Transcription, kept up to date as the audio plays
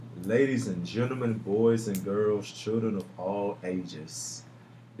Ladies and gentlemen, boys and girls, children of all ages,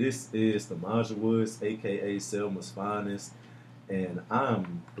 this is the Maja Woods, aka Selma's Finest, and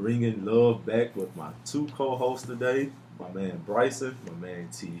I'm bringing love back with my two co-hosts today, my man Bryson, my man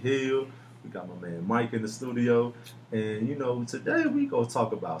T Hill. We got my man Mike in the studio, and today we gonna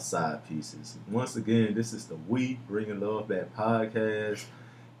talk about side pieces. Once again, this is the We Bringing Love Back podcast.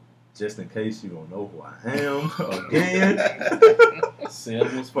 Just in case you don't know who I am, again.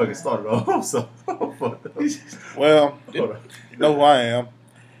 Sam was fucking started off, so well, you know who I am.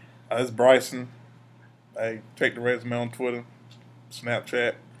 It's Bryson. I check the resume on Twitter,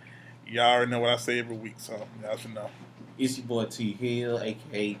 Snapchat. Y'all already know what I say every week, so y'all should know. It's your boy T Hill,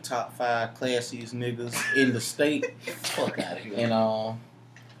 aka top 5 classiest niggas in the state. Fuck out of here. And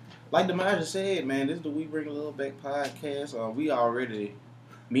like Demaja said, man, this is the We Bring a Little Back podcast.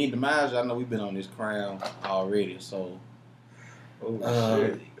 Me and Demaja, I know we've been on this crown already, so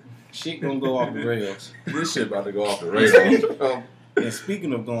shit gonna go off the rails. This shit about to go off the rails. And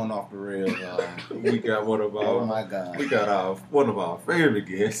speaking of going off the rails, we got one of our one of our favorite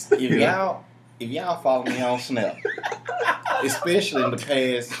guests. If y'all follow me on Snap, especially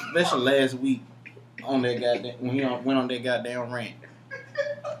last week on that goddamn when he went on that goddamn rant.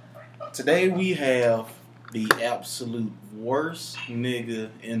 Today we have the absolute worst nigga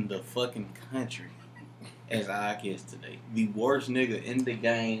in the fucking country as our guest today. The worst nigga in the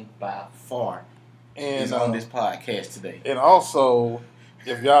game by far is on this podcast today. And also,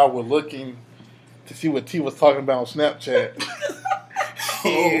 if y'all were looking to see what T was talking about on Snapchat,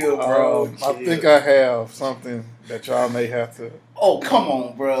 I think I have something that y'all may have to. Oh, come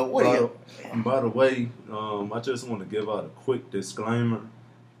on, bro. By the way, I just want to give out a quick disclaimer.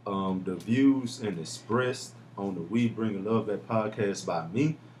 The views and expressed on the We Bring Love That podcast by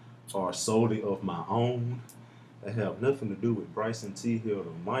me are solely of my own. They have nothing to do with Bryson T. Hill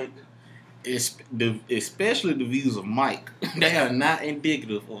or Mike. Especially the views of Mike. They are not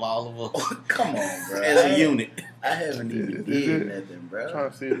indicative of all of us. Come on, bro. As a unit. I haven't even did nothing, bro. I'm trying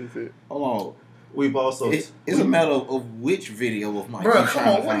to see if this is it. Hold on. We've also... It's a matter of which video of Mike. Bro, come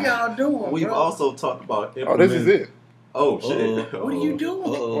on. What are y'all doing, We've bro? also talked about... Oh, this is it. Oh, shit. What are you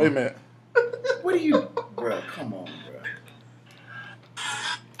doing? Wait a minute. What are you... Bro, come on, bro.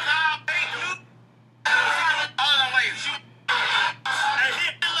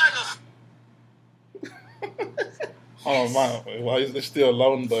 Oh, my. Why is this still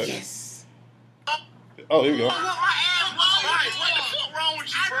loading? But Yes. oh, here we go. What the fuck wrong with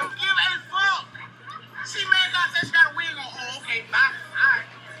you, bro? I don't give a fuck. See, man, God said she got a wig on. Oh, okay, bye. All right.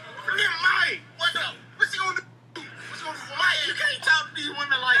 Forget Mike. What's up? What's he gonna do? What's he gonna do for Mike? You can't talk to these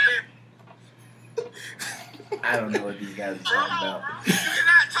women like that. I don't know what these guys are talking about. You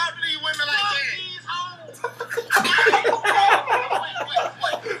cannot talk to these women like that. These hoes.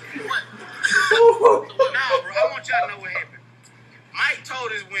 What? Nah, bro, I want y'all to know what happened. Mike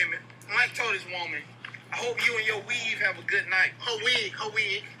told his woman, I hope you and your weave have a good night. Her wig.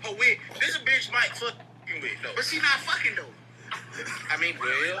 This a bitch Mike fucking with, though. But she not fucking, though. I mean,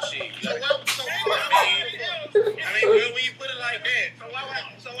 well, shit. When you put it like that. So why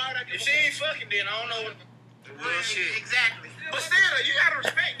would I if she ain't fucking, then I don't know what the real shit. Exactly. But still, you gotta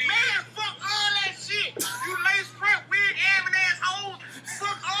respect these. Man, fuck all that shit. You lace front, wig, having assholes.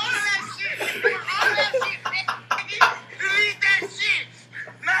 Fuck all of that shit. Delete that shit.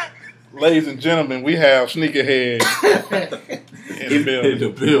 No. Ladies and gentlemen, we have Sneakerhead in the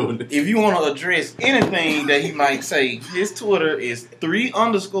building. If you want to address anything that he might say, his Twitter is 3_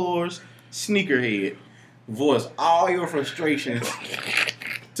 sneakerhead. Voice all your frustrations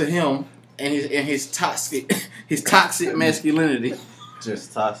to him and his toxic masculinity.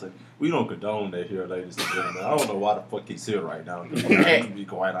 Just toxic. We don't condone that here, ladies and gentlemen. I don't know why the fuck he's here right now. To be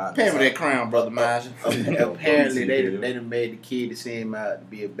quite honest. Pay me that crown, brother Maja. Apparently, they done made the kid to see him out to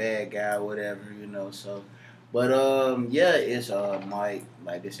be a bad guy or whatever, so. But, yeah, it's Mike,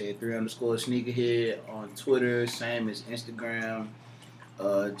 like they said, 3_ sneakerhead on Twitter, same as Instagram.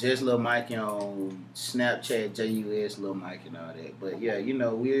 Just Lil Mike on Snapchat, JUS Lil Mike and all that. But, yeah,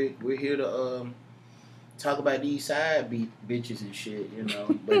 we're here to talk about these side bitches and shit,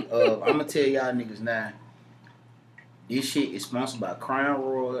 But I'm going to tell y'all niggas now, this shit is sponsored by Crown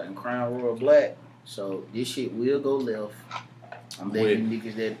Royal and Crown Royal Black. So this shit will go left. I'm letting you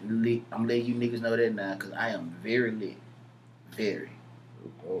niggas know that now because I am very lit. Very. Oh,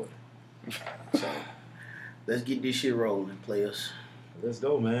 boy. So let's get this shit rolling, players. Let's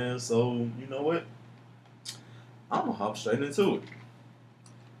go, man. So, you know what? I'm going to hop straight into it.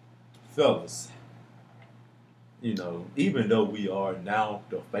 Fellas, even though we are now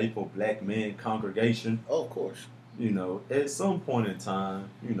the faithful black men congregation, Oh, of course. you know, at some point in time,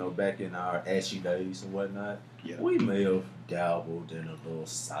 you know, back in our ashy days and whatnot, Yeah. we may have dabbled in a little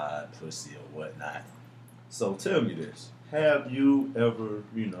side pussy or whatnot. So tell me this. Have you ever,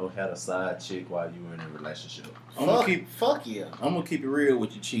 you know, had a side chick while you were in a relationship? Fuck yeah. I'm gonna keep it real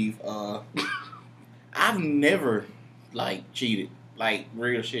with you, Chief. I've never like cheated, like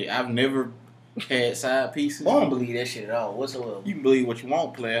real shit. I've never had side pieces. I don't believe that shit at all whatsoever. You can believe what you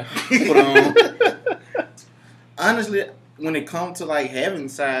want, player. But honestly, when it comes to like having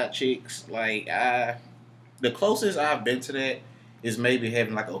side chicks, like the closest I've been to that is maybe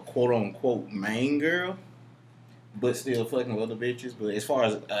having like a quote unquote main girl, but still fucking with other bitches. But as far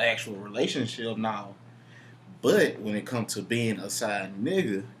as an actual relationship, no. But when it comes to being a side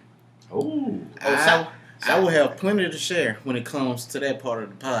nigga, I will have plenty to share when it comes to that part of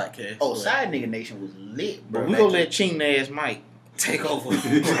the podcast. Oh, But- Side Nigga Nation was lit, bro. But we gonna let cheating ass Mike take over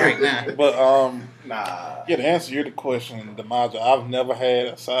right now. But Nah. yeah, to answer your question, Damaja, I've never had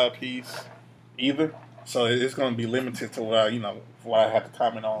a side piece either, so it's going to be limited to what I have to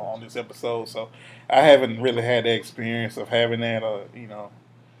comment on this episode. So I haven't really had the experience of having that, because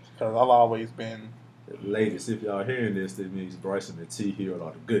I've always been. Ladies, if y'all hearing this, that means Bryson and T here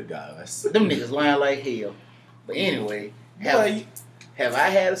are the good guys. Them niggas lying like hell. But anyway, have I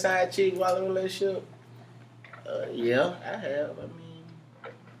had a side chick while in a relationship? Yeah, I have. I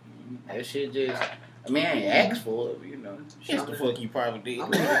mean, that shit just. I mean, I ain't asked for it, but, you know. Yes, the fuck you probably did. I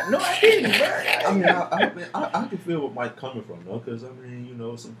mean, No, I didn't, bro. I mean, I can feel where Mike coming from, though, because, I mean, you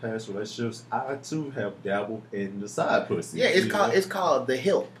know, some past relationships, I, too, have dabbled in the side pussy. Yeah, you know? it's called The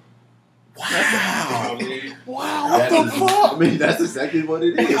Help. Wow. Wow, what the fuck? I mean, that's exactly what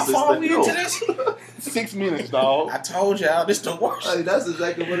it is. How It's far the we help. into this? 6 minutes, dog. I told y'all this the worst. Like, that's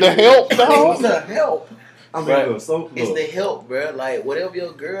exactly what The it is. help, It's dog. The Help. I mean, Right. look, so, It's look, The Help, bro. Like, whatever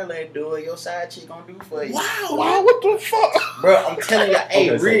your girl ain't doing, your side chick gonna do for you. Wow, what the fuck? Bro, I'm telling y'all, hey,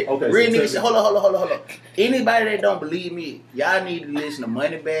 Okay, so- real okay, so niggas, tell me- shit, hold on. Anybody that don't believe me, y'all need to listen to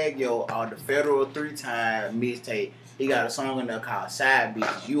Moneybagg Yo on the Federal 3-time mixtape. He got a song in there called Side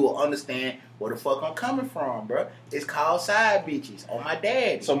Bitches. You will understand where the fuck I'm coming from, bro. It's called Side Bitches on my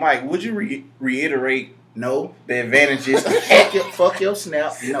dad. So, Mike, would you reiterate No. the advantages? Fuck your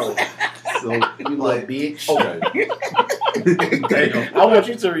snap. No. so, You little like, bitch. okay. Damn. I want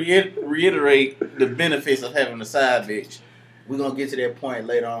you to reiterate the benefits of having a side bitch. We're gonna get to that point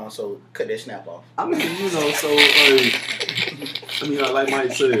later on, so cut that snap off. I mean, you know, so, like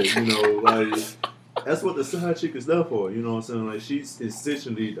Mike said, you know, like, that's what the side chick is there for, you know what I'm saying? Like, she's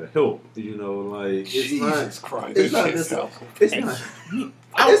essentially the help, you know, like, it's Jesus Christ. it's not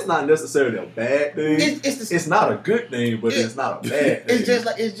it's not necessarily a bad thing. It's not a good thing, but it's not a bad thing. It's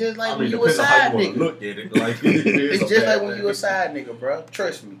just like I when mean, you a depends on how side you want to nigga. look at it. Like, it is It's a just bad like when thing. you a side nigga, bro.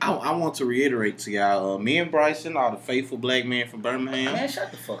 Trust me. I want to reiterate to y'all, me and Bryson are the faithful black men from Birmingham. Man,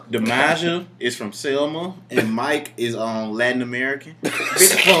 shut the fuck up. Demaja is from Selma, and Mike is Latin American.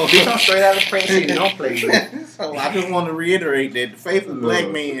 Bitch, I'm straight out of Prince City. Don't play with me. So I just want to reiterate that the faithful black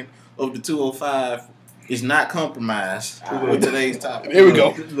man of the 205 is not compromised with today's topic. Here we go.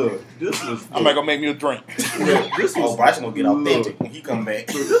 Look, this was. I'm not gonna make me a drink. Look, this was. Oh, Bryson gonna get authentic Look, when he come back.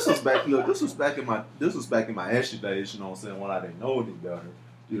 this was back. Look, this was back in my ashy days. You know what I'm saying? When I didn't know any better.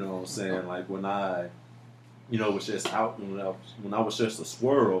 You know what I'm saying? Like when I, you know, was just out when I was just a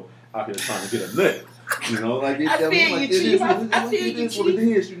squirrel out here trying to get a nut. You know, like it, I feel mean, you, like, Chief. it is what it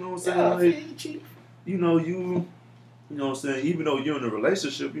is. You know what I'm saying? Yeah, I Like, feel you, Chief. you know, you know what I'm saying, even though you're in a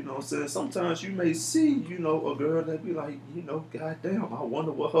relationship, you know what I'm saying, sometimes you may see, you know, a girl that be like, you know, goddamn, I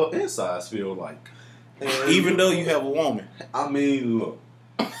wonder what her insides feel like. And Even though you have a woman. I mean, look.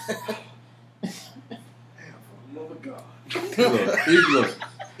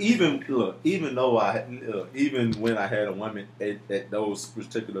 Even though even when I had a woman at those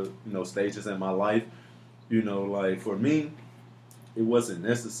particular, you know, stages in my life, you know, like for me, it wasn't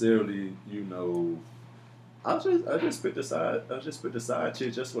necessarily, you know, I just picked the side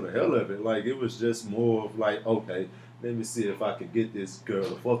chick just for the hell of it. Like it was just more of like, okay, let me see if I could get this girl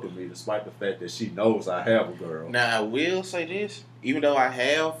to fuck with me, despite the fact that she knows I have a girl. Now I will say this, even though I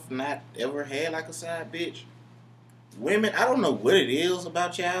have not ever had like a side bitch, women, I don't know what it is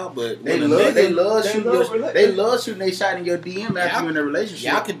about y'all, but They when a love nigga- they love shooting they shot in your DM after you in a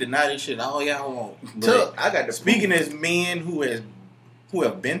relationship. Y'all can deny this shit all y'all want. Tuck, But I got the speaking as men who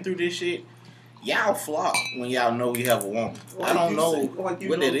have been through this shit, y'all flop when y'all know you have a woman. I don't know what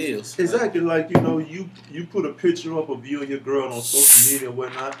it is. Exactly, like, you know, you put a picture up of you and your girl on social media and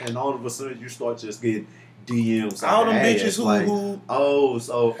whatnot, and all of a sudden you start just getting DMs. All them ass, bitches like, who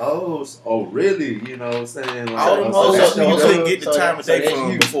really? You know what I'm saying? Like, all them so hoes that's who you you, couldn't dog. get the So time of that- day so that's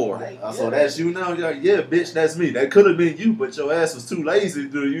from you. before. Like, So that's you now. You're like, yeah, bitch, that's me. That could have been you, but your ass was too lazy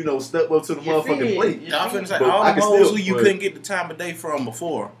to, step up to the You motherfucking feel plate. it. Yeah, I'm finna say, But all I them can hoes still- who you but- couldn't get the time of day from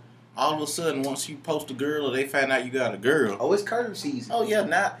before, all of a sudden, once you post a girl or they find out you got a girl, Oh, it's curve season. oh yeah,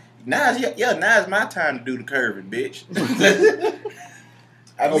 now it's my time to do the curving, bitch.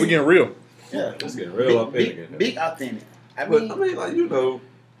 We getting real. Yeah, It's getting real authentic in here. big authentic. I But mean, I mean, like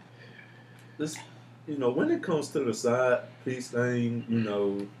this, when it comes to the side piece thing,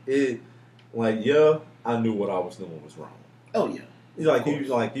 it, like, yeah, I knew what I was doing was wrong. oh yeah,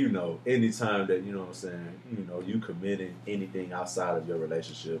 Anytime that what I'm saying, you committing anything outside of your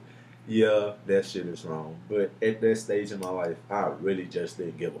relationship, yeah, that shit is wrong. But at that stage in my life, I really just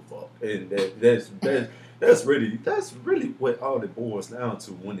didn't give a fuck, and that's really what all it boils down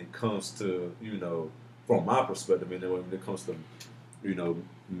to when it comes to from my perspective, and when it comes to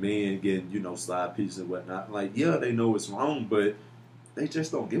men getting side pieces and whatnot. Like, yeah, they know it's wrong, but they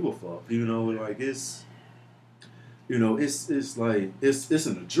just don't give a fuck. Like it's. It's like it's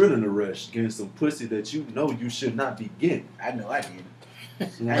an adrenaline rush getting some pussy that you should not be getting. I know I did. I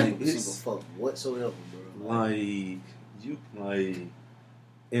Like, didn't give a it's fuck whatsoever, bro.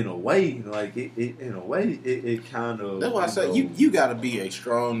 in a way, it kind of. That's why I say you gotta be a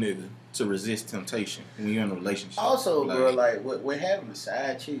strong nigga to resist temptation when you're in a relationship. Also, bro, like with having a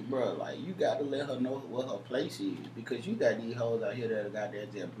side chick, bro, like you gotta let her know what her place is, because you got these hoes out here that got there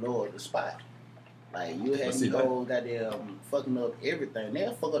just blow up the spot. Like you have these hoes got there fucking up everything.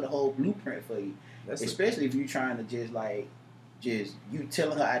 They'll fuck up the whole blueprint for you. Especially if you trying to just you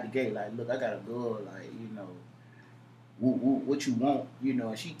telling her out the gate, like, look, I got a girl, like, what you want,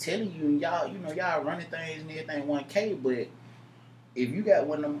 and she telling you, and y'all running things and everything 1K, but if you got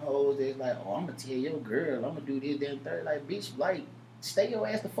one of them hoes that's like, oh, I'm gonna tell your girl, I'm gonna do this, that, and third, like, bitch, like, stay your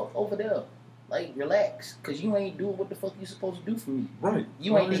ass the fuck over there. Like, relax, cause you ain't doing what the fuck you supposed to do for me. Right.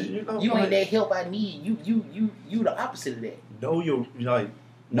 You ain't that help I need. You the opposite of that. Know your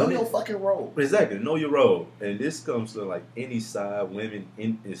Know your fucking role. Exactly. Know your role, and this comes to like any side women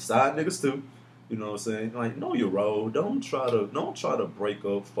and side niggas too. You know what I'm saying? Like, know your role. Don't try to break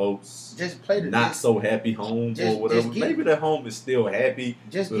up folks. Just play the not so happy home or whatever. Maybe the home is still happy,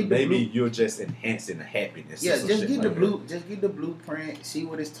 but maybe you're just enhancing the happiness. Yeah, just get the blueprint. See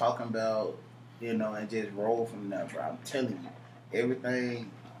what it's talking about. And just roll from there, bro. I'm telling you,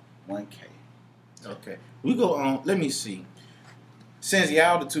 everything 1K. Okay, we go on. Let me see. Since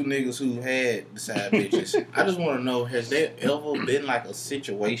y'all the two niggas who had the side bitches, I just want to know: has there ever been like a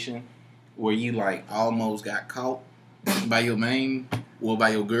situation where you like almost got caught by your main or by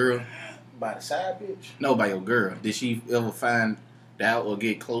your girl? By the side bitch? No, by your girl. Did she ever find out or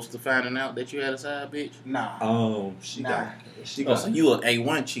get close to finding out that you had a side bitch? Nah. She got. So you a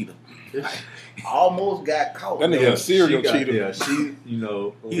A1 cheater. Almost got caught. That nigga a serial cheater. Yeah, she,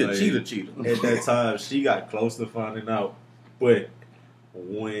 he a cheater. At that time, she got close to finding out, but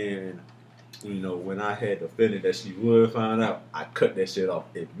when I had the feeling that she would find out, I cut that shit off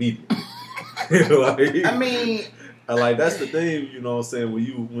immediately. I mean, like, that's the thing, you know what I'm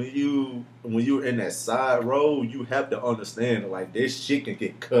saying? When you're in that side road, you have to understand that, like, this shit can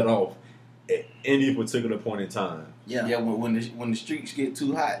get cut off at any particular point in time. Yeah. When the streets get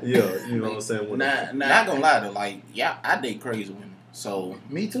too hot. Yeah, you know what I'm saying. Not gonna lie though, like, yeah, I date crazy women, so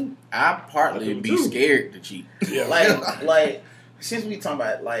me too. I partly be scared to cheat. Yeah. like since we talking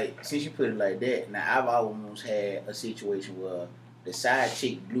about, like, since you put it like that, now I've almost had a situation where the side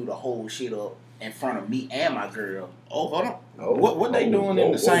chick blew the whole shit up in front of me and my girl. Oh, hold on. What they doing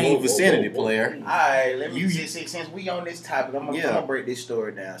in the same vicinity, player? All right, let me see. Since we on this topic, I'm gonna break this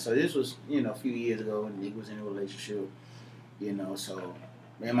story down. So this was, a few years ago when Nick was in a relationship. So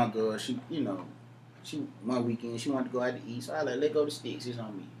me and my girl, she one weekend she wanted to go out to eat. So I like, let's go to Sticks. It's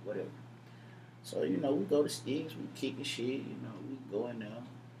on me, whatever. So we go to Sticks, we kicking shit. We go in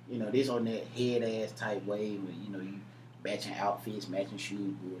there. This on that head ass type way where you matching outfits, matching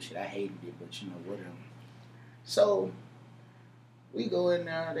shoes, bullshit. I hated it, but whatever. So we go in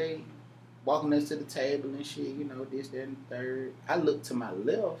there, they walking us to the table and shit, this, that, and the third. I look to my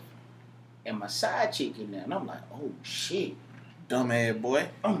left and my side chick in there, and I'm like, oh shit. Dumbass boy.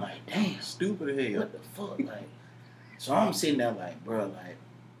 I'm like, damn. Stupid as hell. What the fuck? Like, so I'm sitting there like, bro, like,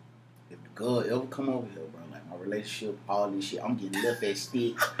 if the girl ever come over here, bro, like, my relationship, all this shit, I'm getting left at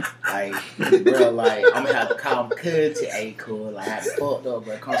stick. Like, bro, like, I'm gonna have to call my cousin to, hey, cool, like, I fucked up,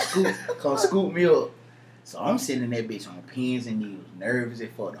 bro, come scoop me up. So I'm sitting in that bitch on pins and needles, nervous as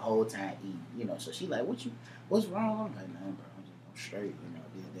fuck the whole time eating, So she like, what's wrong? I'm like, no, bro, I'm straight,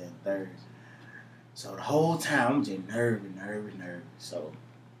 this, that, and third. So the whole time I'm just nervous. So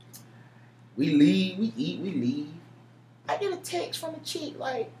we leave, we eat, we leave. I get a text from the chick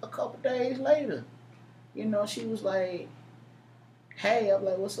like a couple days later. You know, she was like, hey, I'm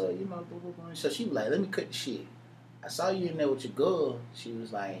like, what's up? You know, blah, blah, blah. So she was like, let me cut the shit. I saw you in there with your girl. She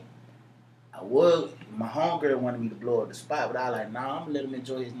was like, my homegirl wanted me to blow up the spot, but I was like, nah, I'm gonna let him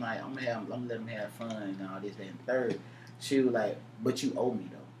enjoy his night. I'm gonna let him have fun and all this, that, and third. She was like, but you owe me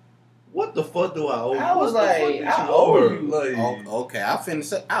though. What the fuck do I owe you? I was What the like, fuck did I you owe owe her? you. Like, Okay, I was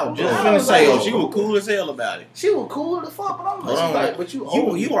just I finna was say, like, she was cool as hell about it. She was cool as fuck, but I'm Hold like, on, like, but you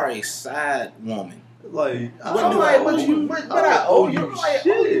owe me. You are a side woman. like, I'm like, but I owe you. I'm like,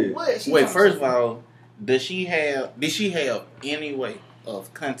 owe you what? She Wait, was first of all, did she have any way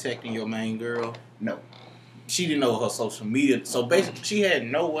of contacting your main girl? No. She didn't know her social media, so basically she had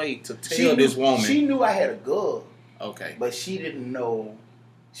no way to tell She this knew- woman. She knew I had a girl, Okay. but she didn't know.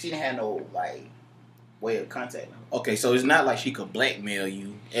 She didn't have no like way of contacting her. Okay, so it's not like she could blackmail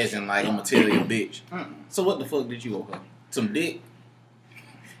you, as in like I'm gonna tell you a bitch. Mm-mm. So what the fuck did you owe her? Some dick?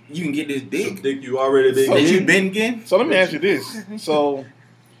 You can get this Some dick dick you already been So that getting? you been getting? So let me ask you this. So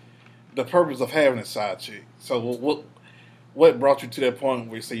the purpose of having a side chick. So what brought you to that point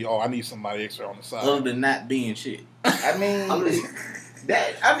where you say, oh, I need somebody extra on the side? Other than not being shit. I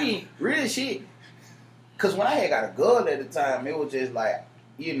mean, real shit. Cause when I had got a girl at the time, it was just like,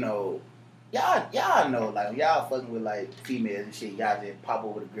 you know, y'all know, like y'all fucking with like females and shit, y'all just pop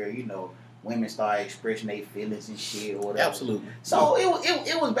over the girl, you know, women start expressing their feelings and shit or whatever. Absolutely. So it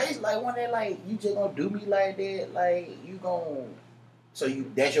was basically like one day, like, you just gonna do me like that, like you gonna,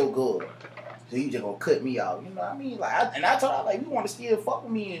 that's your girl. So you just gonna cut me out, you know what I mean? Like, I told her, like, you want to still fuck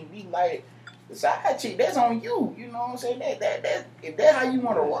with me and be like the side chick, that's on you. You know what I'm saying? That if that's how you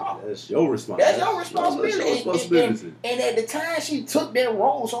want to rock, That's your responsibility. that's your responsibility. That's your responsibility. And at the time, she took that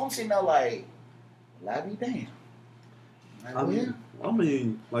role, so I'm sitting there like, I be damn. Like, I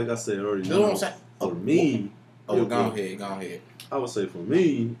mean, like I said earlier, You know what I'm saying? for me, Oh, it go was- ahead. I would say for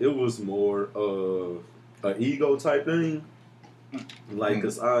me, it was more of an ego type thing. Like,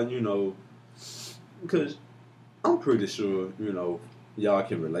 cause because I'm pretty sure, y'all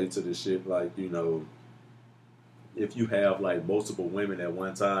can relate to this shit. Like, if you have like multiple women at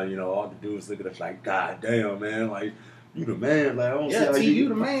one time, all the dudes look at us like, God damn, man, like, you the man. Like, I don't see how you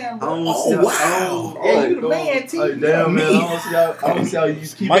the man, I bro. don't see how, Yeah, you the man, T. Like, damn, man, I don't see how you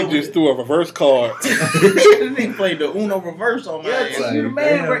keep Mike up just with threw a reverse card. This nigga played the Uno reverse on my Yeah, ass. T, you the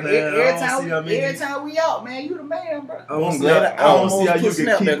man, damn, bro. man, I don't see how many- Every time we out, man, you the man, bro. I don't I'm see how, glad I don't see almost how put you can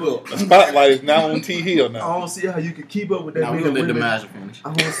snap keep back up. up. The spotlight is now on T Hill I now. don't see how you can keep up with that Now we're many gonna let the women. manager finish.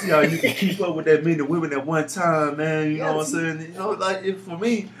 I don't see how you can keep up with that many women at one time, man. You Yeah, know what I'm saying? Like for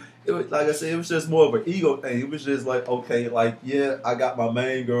me, it was, like I said, it was just more of an ego thing. It was just like, okay, like, yeah, I got my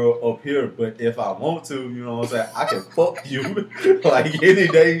main girl up here, but if I want to, you know what I'm saying, I can fuck you like any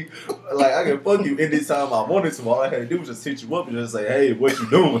day. Like, I can fuck you anytime I wanted to. All I had to do was just hit you up and just say, hey, what you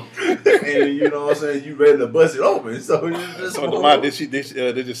doing? And you know what I'm saying, you ready to bust it open. So it's just So more- did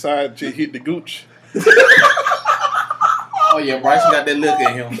the side chick hit the gooch? Oh yeah, Bryson got that look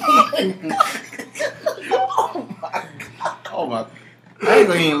at him. Oh my! I ain't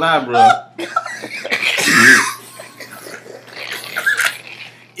gonna even lie, bro.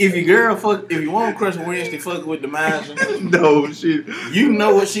 If you want to crush a Wednesday, fuck with the manager. No, shit. You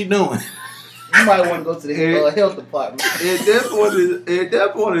know what she doing. You might want to go to the health department. At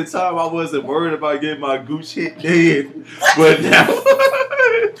that point in time, I wasn't worried about getting my gooch hit dead. But now,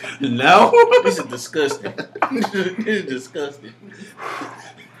 This is disgusting. This is disgusting.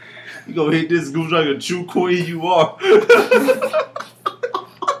 you gonna hit this gooch like a true queen you are.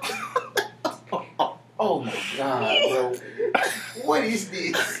 Oh my God, bro. What is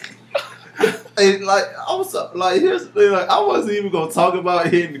this? And like, I was like, here's the thing, like, I wasn't even gonna talk about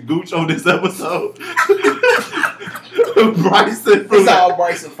hitting the gooch on this episode. Bryson, It's all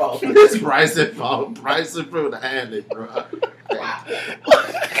Bryson's fault. it's Bryson fault. Bryson from the hand, bro.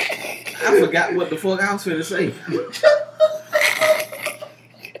 I forgot what the fuck I was finna say.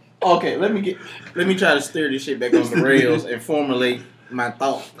 Okay, let me try to steer this shit back on the rails and formulate my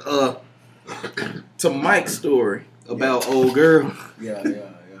thought. To Mike's story about old girl. Yeah.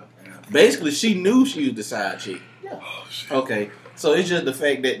 Basically, she knew she was the side chick. Yeah. Okay, so it's just the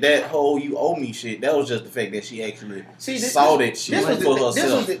fact that whole you owe me shit. That was just the fact that she actually This saw that shit was for the,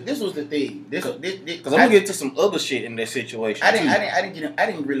 herself. This was the thing. Because I'm gonna get to some other shit in that situation. I too.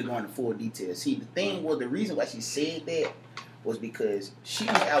 didn't really go into full detail. See, the thing was, the reason why she said that was because she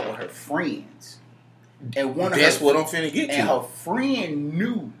was out with her friends, and That's what I'm finna get and to. her friend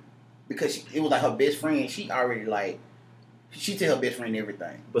knew, because it was like her best friend. She already like She tell her best friend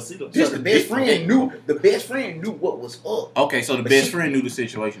everything. But see, So the best friend knew what was up. Okay, so the best friend knew the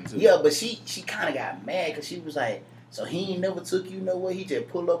situation too. Yeah, but she kind of got mad because she was like, so he ain't never took you nowhere. He just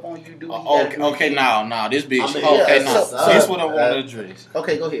pull up on you, do. Okay, now this bitch. I mean, okay, yeah, now so- this what I want to address.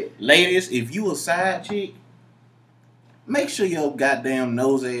 Okay, go ahead. Ladies, if you a side chick, make sure your goddamn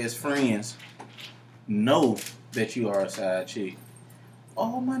nose ass friends know that you are a side chick.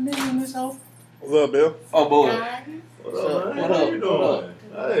 Oh, my name is hoe. What's up, Bill? Oh boy. What up, man? What How up? you What doing?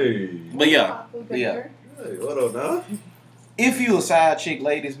 Hey. But yeah. Hey, what up, now? If you a side chick,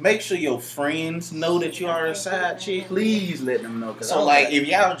 ladies, make sure your friends know that you are a side chick. Please let them know. So like, if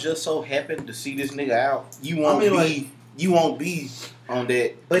y'all just so happen to see this nigga out, you won't be on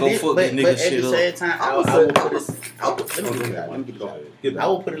that. But Go fuck this nigga at shit the up. same time, I will put it. Let me get it out. Let me get it out. I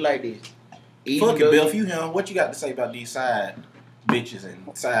will put it like this. Fuck it, Bill. If you him, what you got to say about these side bitches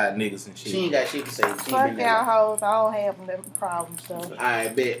and side niggas and shit? She ain't got shit to say. Fuck y'all hoes. I don't have them problems, so. I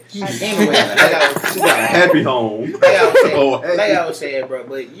bet. Anyway, Like I She got a happy home. was saying, bro.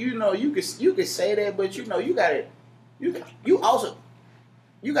 But you know, you could say that, but you know, you gotta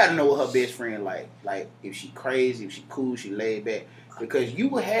know what her best friend like. Like if she crazy, if she cool, she laid back. Because you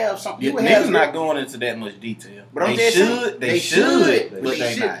would have something. You would have not going into that much detail. But I'm they just should, saying, but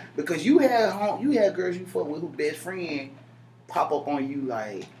they not. Because you have girls you fuck with who best friend pop up on you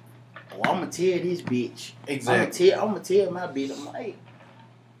like, oh, I'm gonna tell this bitch. Exactly. I'm gonna tell my bitch. I'm like,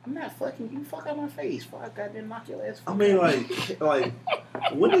 I'm not fucking you. Fuck out my face. Fuck, I goddamn knock your ass. I mean, like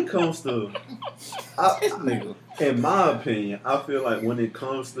when it comes to, This nigga. in my opinion, I feel like when it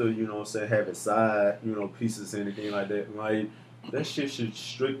comes to, you know what I'm saying, having side, pieces, anything like that, like, that shit should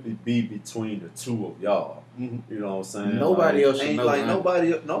strictly be between the two of y'all. Mm-hmm. You know what I'm saying? Nobody else should ain't know, like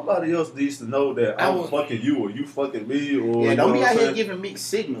man. nobody else needs to know that I'm fucking you or you fucking me or Yeah, don't you be know out what here I'm saying? giving mixed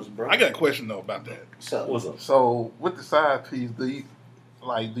signals, bro. I got a question though about that. So What's up? So with the side piece, do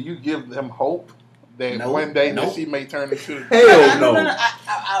you give them hope that No. one day Nope. that she may turn into? Hell no.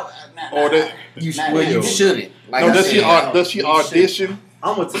 Or that You Well, shouldn't. Like no? I Does said, she you audition?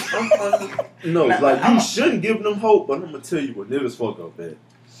 No, Nah, like I'm you a- shouldn't give them hope, but I'm gonna tell you what niggas fuck up at.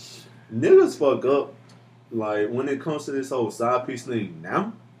 Niggas fuck up, like when it comes to this whole side piece thing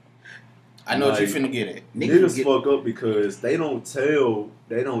now. I know what you Like, finna get at. Niggas fuck up because they don't tell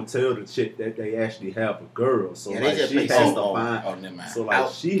the chick that they actually have a girl. So Yeah, they like just she play has to softball. find. Oh, never mind. So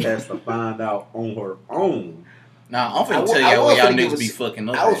like she has to find out on her own. Nah, I'm I finna wa- tell I y'all was where y'all finna give niggas a be s- fucking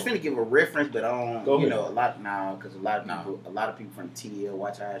up. I was at. finna give a reference, but I don't. Go You ahead. know, because a lot of people from TL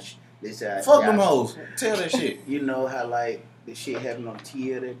watch how this. Fuck them hoes. Tell that shit. You know how like the shit happened on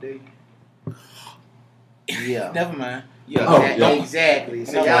TL that day. Yeah. Never mind. Yeah. Oh, Exactly.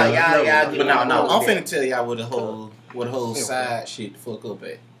 So No, y'all no, get But no, on I'm that. finna tell y'all what the whole side shit fuck up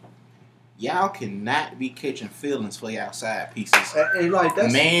at. Y'all cannot be catching feelings for y'all side pieces. And like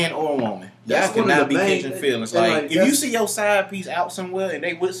that's Man or woman. Y'all that's one of cannot the be main catching thing- feelings. and, Like, like, if you that's- see your side piece out somewhere and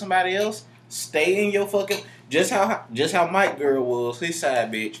they with somebody else, stay in your fucking just how Mike girl was, his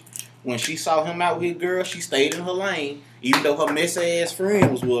side bitch. When she saw him out with his girl, she stayed in her lane, even though her messy ass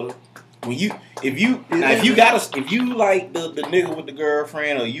friend was with her. If you like the nigga with the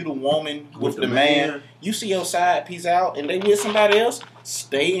girlfriend or you the woman with the man, you see your side piece out and they with somebody else,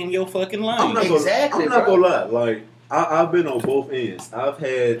 stay in your fucking lane. I'm not Exactly, gonna bro. lie. Like I've been on both ends. I've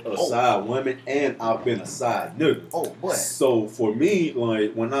had a side woman and I've been a side nigga. Oh, boy. So for me,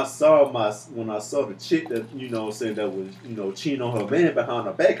 like when I saw the chick that that was cheating on her man behind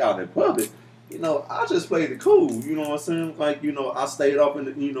her back out in public, I just played it cool. You know what I'm saying? Like I stayed up in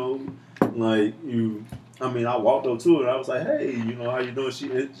the I walked up to her and I was like, hey, how you doing? She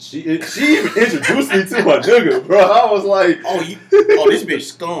even introduced me to her nigga, bro. I was like, this bitch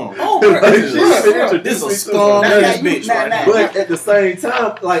scum. This a scum ass bitch right now. But at the same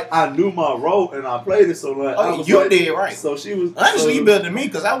time, like I knew my role and I played it, so like I was you like, did right. So she was Honestly, you better than me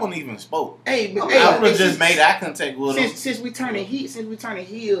because I wouldn't even spoke. Hey, but I would have just made eye contact with her. since we turning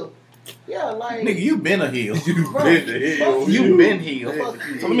heel, yeah, like Nigga, you been a heel. You been the heel. You been heel.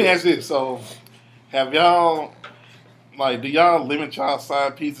 So let me ask this: so have y'all do y'all limit y'all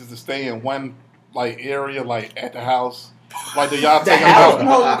side pieces to stay in one area, like at the house? Like do y'all take them house? out? Them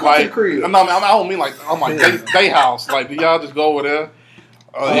hoes come to the crib. No, I don't mean like on my day house. Like do y'all just go over there?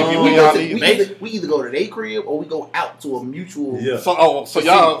 We either go to their crib or we go out to a mutual. Yeah. So y'all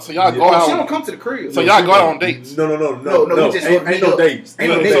go She out. don't come to the crib. So y'all go out on dates. No. we just ain't meet no up. dates. Ain't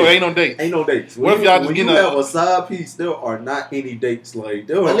no So dates. ain't no dates. Ain't no dates. What if y'all just when getting you a- have a side piece? There are not any dates. Like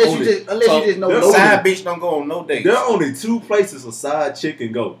there are Unless only, you just know there's no Side bitch don't go on no dates. there are only two places a side chick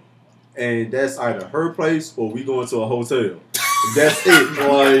can go, and that's either her place or we going to a hotel. That's it,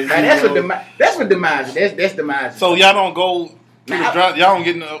 boy. Now, that's what demise. That's demise. So y'all don't go to the drive. Y'all don't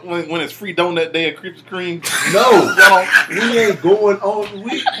get when it's free donut day at Krispy Kreme. No, we ain't going on.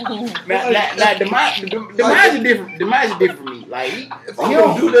 Now, demise is different. Demise is different for me. Like, if I'm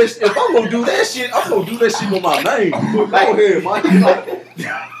gonna do that shit, I'm gonna do that shit with my name. Like, go ahead, Mike.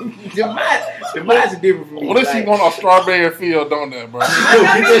 demise is different for me. What if she want a strawberry field donut, bro? She'll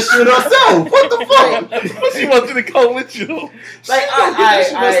get that shit herself. What the fuck? What she wants you to come with you? Like,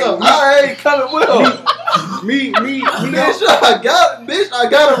 I ain't coming with her. Me. Bitch, I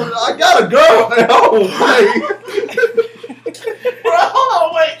got a girl at home. Bro, hold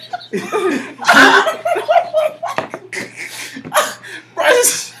on, wait.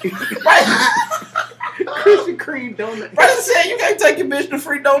 Krispy Kreme donut. Bryson said you can't take your bitch to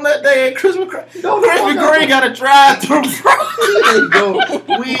free donut day at Krispy Kreme. Krispy Kreme got a drive-through.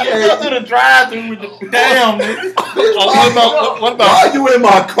 We Go through the drive-through with the damn nigga. What about? Why are you in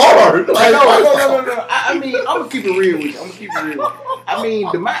my car? Like, No. I mean, I'm gonna keep it real with you. I mean,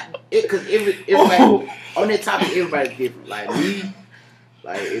 because everybody on that topic, everybody's different. Like me,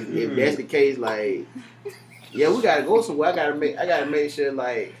 like if that's the case, like. Yeah, we gotta go somewhere. I gotta make sure,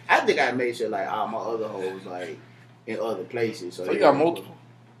 like, I think I made sure, like, all my other hoes, like, in other places. So you got multiple.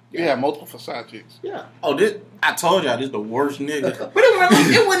 You have multiple for side chicks. Yeah. Oh, I told y'all this the worst nigga. But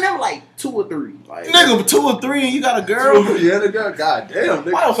it was never like 2 or 3. Like, Nigga, 2 or 3 and you got a girl? Yeah, the girl. God damn,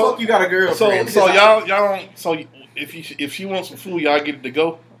 nigga. Why the fuck you got a girl? So y'all don't. So if she wants some food, y'all get it to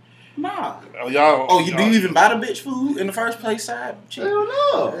go. Nah. Do you even buy the bitch food in the first place, side chick? Hell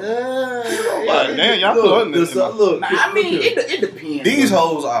no. Damn, y'all putting it. Look. I mean, it depends. These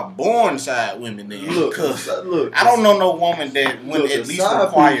hoes are born side women then. Look. I don't know no woman that would at least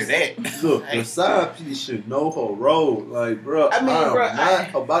require that. Look, the side piece should know her role. Like, bro, I'm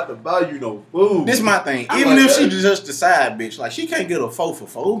not about to buy you no food. This my thing. Even if she just a side bitch, like she can't get a 4 for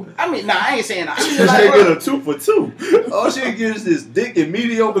 4. I mean, I ain't saying that. She can't get a 2 for 2. All she gets is this dick and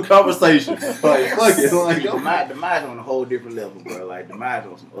mediocre conversation. Like, fuck it. Like, Demise on a whole different level, bro. Like, Demise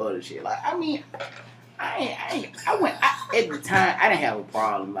on some other shit. Like, I mean, at the time, I didn't have a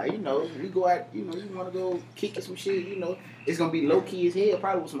problem. Like, you know, we go out, you know, you want to go kick some shit, you know, it's going to be low key as hell,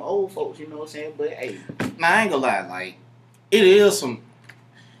 probably with some old folks, you know what I'm saying? But, hey. Nah, I ain't gonna lie. Like, it is some.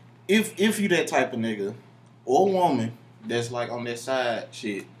 If you that type of nigga or woman that's like on that side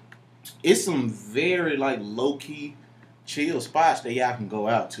shit, it's some very like low key. Chill spots that y'all can go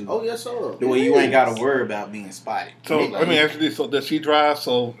out to. Oh, yes, sir. The way you ain't got to worry about being spotted. So let me ask you this: so does she drive?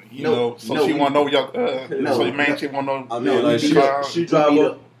 So she want to know y'all. So your main chick want to know. I mean, like she drive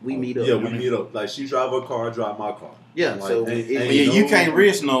up. We meet up. Yeah, we meet up. Like she drive her car, I drive my car. Yeah, like, so you can't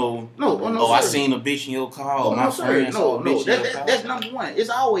risk no. Oh, I seen a bitch in your car. My friend saw a bitch in your car. That's number one. It's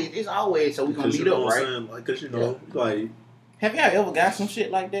always. So we gonna meet up, right? Like, cause you know, like. Have y'all ever got some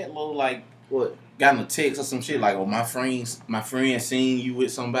shit like that, Lo? Like what? Gotten a text or some shit like, oh, my friend seen you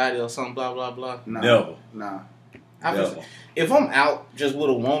with somebody or something, blah blah blah. Never. Nah. If I'm out just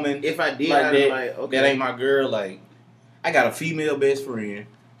with a woman, if I did like that, okay. that ain't my girl. Like, I got a female best friend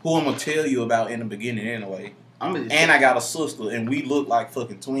who I'm gonna tell you about in the beginning anyway. And I got a sister, and we look like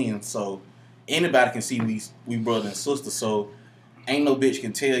fucking twins. So anybody can see we brother and sister. So ain't no bitch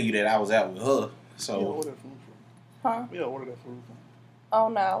can tell you that I was out with her. So huh? Yeah, order that food. Oh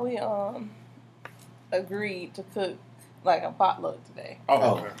no, we agreed to cook like a potluck today.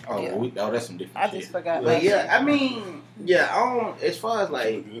 Oh, Yeah. That's some different I shit. just forgot. But yeah, I mean, I don't. As far as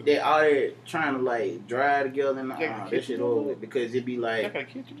like they out there trying to like drive together and that shit over because it'd be like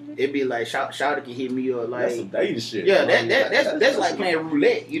Shawty can hit me up like that's some dating shit. Yeah, that's like playing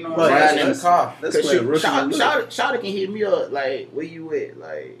roulette. You know what I'm Riding saying? in the car. That's playing Russian roulette. Shawty can hit me up like where you at?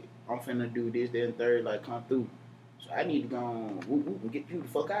 Like I'm finna do this, that, and third. Like come through. I need to go and get you the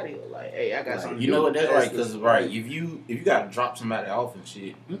fuck out of here. Like, hey, I got something. You know what? That's right. Because if you gotta drop somebody off and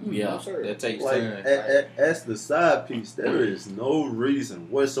shit, that takes like, time. As the side piece, there is no reason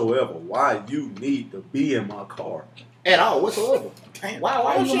whatsoever why you need to be in my car at all whatsoever.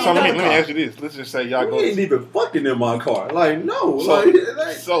 Why you so let me ask you this. Let's just say y'all you ain't even fucking in my car. Like no.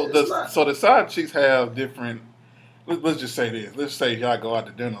 So the side chicks have different. Let's just say this. Let's say y'all go out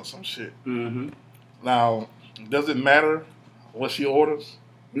to dinner or some shit. Mm-hmm. Now. Does it matter what she orders?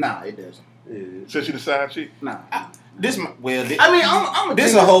 Nah, it doesn't. Since she the side chick? Nah. This a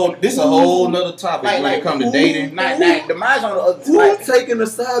whole nother topic when it comes to dating. The mind's on the other side. Who's taking the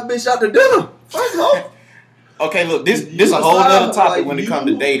side bitch out to dinner? First of all. Okay, look, this a whole nother topic when it comes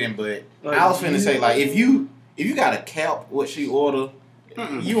to dating, but I was finna say, like, if you gotta cap what she order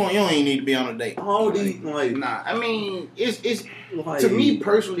You don't even need to be on a date. All these like Nah, I mean, it's like to me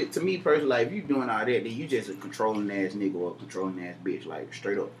personally, like if you doing all that, then you just a controlling ass nigga or a controlling ass bitch, like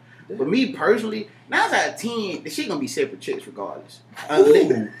straight up. But me personally, 9 out of 10, the shit gonna be separate chicks regardless.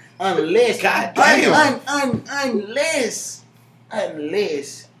 Unless God damn. unless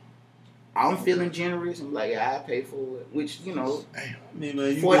I'm feeling generous and like, yeah, I pay for it, which you know, I mean,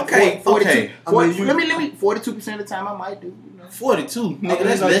 man, you 40, okay. 42, I mean, 40, you- let me 42% of the time I might do. You know. 42, nigga. mean,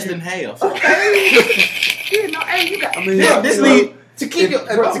 That's like less you- than half. Yeah, no, hey, you got. I mean, this you know, lead to keep if, your.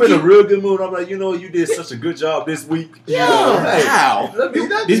 if bro, I'm to in a keep- real good mood, I'm like, you know, you did such a good job this week. You Yeah. know, hey, How? let me-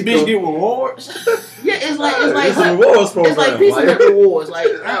 let This me bitch go. get rewards? Yeah, it's like It's a rewards program. It's like pizza Hut rewards. Like,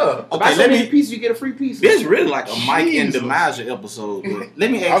 Yeah. Okay, buy so let many me- pieces, you get a free piece. This really like a Mike and Jesus. DeMaja episode. But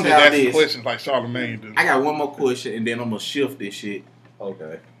let me I'm ask just y'all asking this. questions like Charlamagne do. I got one more question, and then I'm gonna shift this shit.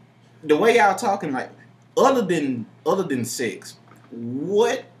 Okay. The way y'all talking, like, other than sex,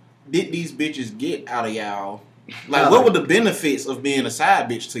 what did these bitches get out of y'all? Like, what were the benefits of being a side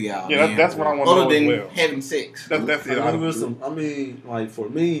bitch to y'all? Yeah, man? that's what I want to know Other as than well. having sex. That's it. I mean, like for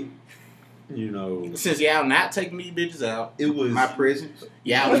me, you know, Since y'all not taking these bitches out, it was. My presence.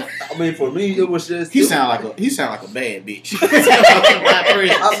 y'all. I mean, for me, it was just. He sound like a bad bitch.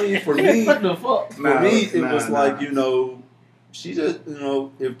 I mean, for me, What the fuck? for me, it Nah, was nah. like, you know, she just, you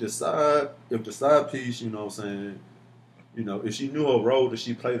know, if the side piece, you know what I'm saying, you know, if she knew her role, that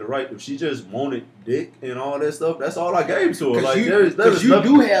she played it right. If she just wanted dick and all that stuff, that's all I gave to her. 'Cause Like you- there is 'cause you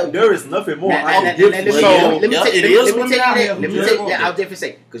nothing, do have- there is nothing more Now, I now, can give now, to let me her. So- let me Yep, take it let is me women take out you here that. Let who me just take want that. it. I was definitely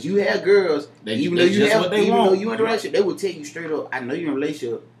say because you have girls They- even though that's you just have what they even want. though you in a relationship, they will tell you straight up. I know you're in a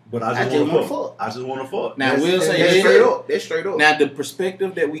relationship. But I I just just wanna want to fuck. fuck. I just want to fuck. Now, That's- we'll say That's this. straight up. That's straight up. Now, the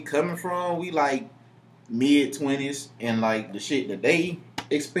perspective that we coming from, we like mid-20s and like the shit that they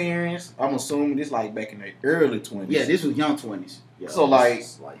experienced. I'm assuming this like back in the early 20s. Yeah, this was young 20s. Yeah. So, like-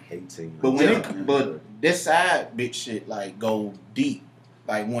 it's like 18. But when Yeah. but this side bitch shit like go deep.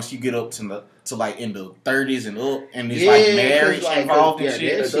 Like once you get up to like in the 30s and up, and it's like marriage involved and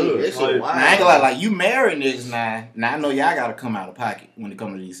shit. that shit- That's like- so Now, I ain't gonna lie, like you married niggas now. Now I know y'all gotta come out of pocket when it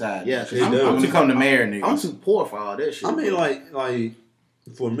comes to these side. Yeah, bitches. 'cause It I'm, does. I'm, when it too, come to married niggas. I'm too poor for all that shit. I mean, bro. like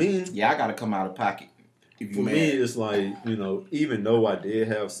for me, Yeah, I gotta come out of pocket. If you for me, married. it's like, you know, even though I did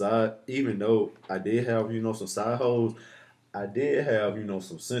have you know, some side hoes, I did have, you know,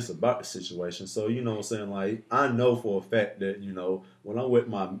 some sense about the situation. So, you know what I'm saying, like, I know for a fact that, you know, when I'm with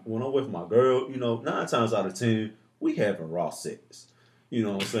my girl, you know, 9 times out of 10, we having raw sex. You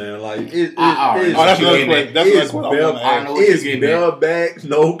know what I'm saying? Like it's I already it's, know Oh, that's you another getting question. at. That's it's another question I bell, wanna I ask. know what you're it's getting bell back,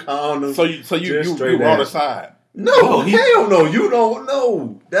 no condom. So Just you straight brought ass. aside. No, No, he- hell no, you don't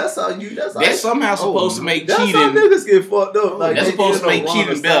know. That's how you. That's somehow supposed to make That's how cheating. niggas get fucked up. Like That's they supposed to get make on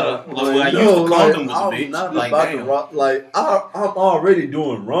cheating the better. side. That's why I used to condom was a I'm bitch. not Like, about damn. to rock. Like I'm already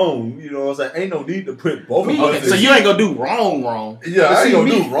doing wrong. You know what I'm saying? Ain't no need to put both of us. Okay, so in- you ain't gonna do wrong. Yeah, But I ain't see, gonna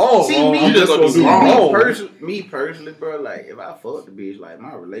me- do wrong. see, wrong. me- I'm you just just gonna gonna do do wrong. wrong. Me personally, bro, like if I fuck the bitch, like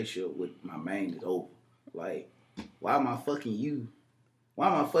my relationship with my main is over. Like, why am I fucking you? Why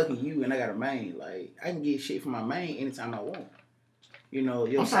am I fucking you and I got a main? Like, I can get shit from my main anytime I want. You know,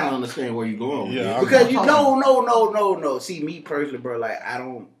 I'm trying to understand where you going with Yeah, this. I'm- because you no. See, me personally, bro, like I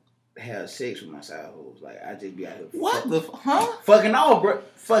don't have sex with my side hoes. Like I just be out here What the huh? fucking all, bro.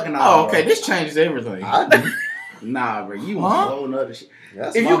 Fucking all. Oh, okay. Bro. This changes everything. I do. Nah, bro, you Huh? want a whole nother shit.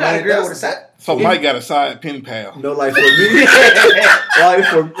 That's If my you got a man. girl with a That's- side, So Mike got a side pen pal. No, like for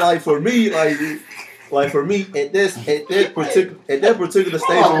me, like for me, at that particular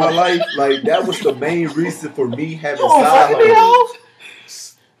stage of my life, like that was the main reason for me having You want side fucking hoes. hoes?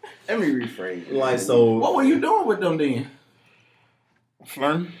 let me rephrase. it. Like so, What were you doing with them then?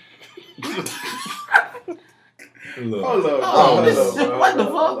 Flirting. look, Oh, this is what the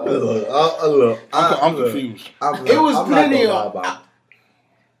fuck? look, I'm confused. It was I'm not plenty gonna lie of- about it.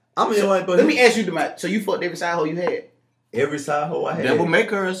 I mean, like, but Let me ask you, so you fucked every side hoe you had? every side hoe I had. That will make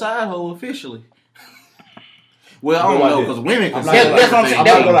her a side hoe officially. Well, I No, don't I know didn't. because women I'm can not say gonna That's what I'm lie. saying. I'm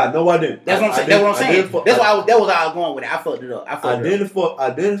not gonna lie. No, I didn't. That's what I'm I saying. That's what I'm I saying. didn't fuck- That's why that was how I was going with it. I fucked it up. I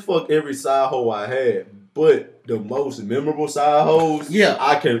didn't fuck every side hoe I had, but the most memorable side hoes, Yeah.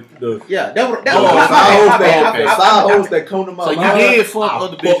 I can. Yeah, that was The side hoes that come to my So you mind. did fuck I other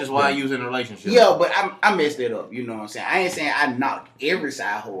fucked bitches while them. you was in a relationship. Yeah, but I messed it up. You know what I'm saying? I ain't saying I knocked every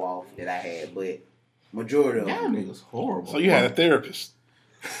side hoe off that I had, but majority of Y'all them. niggas horrible. So you had a therapist.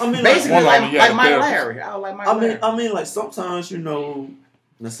 I mean, Basically, One like of them, yeah, Mike the Larry. I was like Mike I Larry. mean, like sometimes, you know,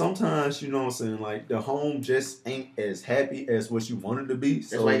 Now sometimes, you know what I'm saying, like the home just ain't as happy as what you want it to be. That's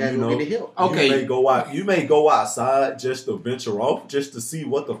So why you gotta you go know, get the help. Okay. you may go outside just to venture off, just to see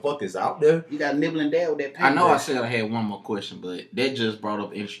what the fuck is out there. You got nibble and dab with that paint. I know I said I had one more question, but that just brought up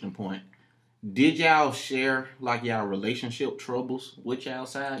an interesting point. Did y'all share like y'all relationship troubles with y'all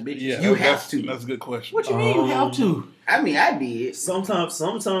side bitches? Yeah, You have that's, to. That's a good question. What you mean you have to? I mean, I did. Sometimes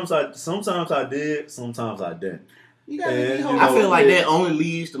I did, sometimes I didn't. You got And, to be you home. know, I feel like that only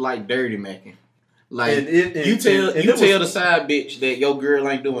leads to like dirty macking. Like And it you tell was- the side bitch that your girl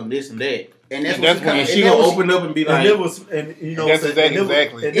ain't doing this and that, And that's And what that's she when come- and she and that gonna was- open up and be and like, it was, and you know, That's what I'm saying?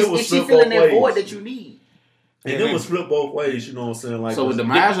 exactly. And it was It's she flip feeling both that void ways. that you need. And it was flip both ways. You know what I'm saying? Like so with the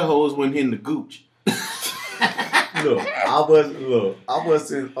Maja hoes went in the gooch. I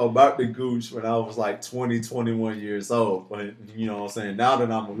wasn't about the gooch when I was like 20, 21 years old. But you know what I'm saying? Now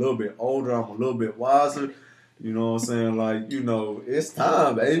that I'm a little bit older, I'm a little bit wiser. You know what I'm saying? Like, you know, it's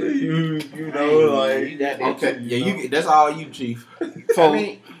time, baby. You know, like You got that. Okay, You yeah, know? you. That's all you, Chief. So, I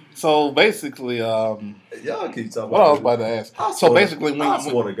mean, so basically, y'all keep talking what I was about about to ask. I So swear- basically, I when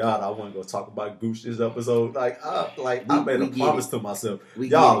swear to God, I wasn't gonna talk about Gooch this episode. I made we a get promise it. to myself. We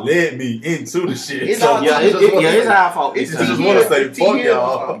Y'all get led me into the shit. It's So all- Yeah, it's our fault. It's This I time. just want to say, T fuck Hill.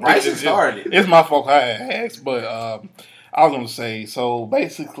 y'all. Bryson started. it's my fault I asked, but I was gonna say. So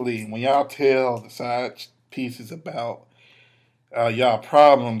basically, when y'all tell the side pieces about y'all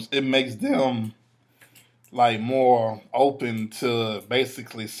problems, it makes them like more open to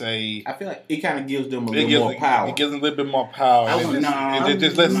basically say. I feel like it kind of gives them a It little gives, more power. it gives them a little bit more power. I It wouldn't- just, no, it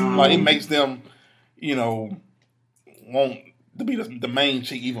just lets no. like it makes them, you know, want to be the main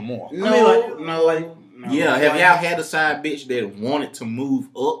chick even more. No, I mean, like- no, like- no. Yeah, have y'all had a side bitch that wanted to move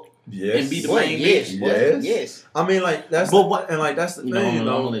up? Yes. And be the What? main Yes, bitch? what? Yes. Yes. I mean, like that's But what- and like that's the No, thing, no, you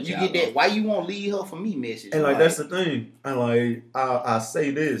know. no, You get that? Why you won't leave her for me message? And like that's the thing. And like I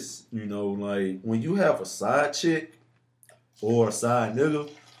say this, you know, like when you have a side chick or a side nigga,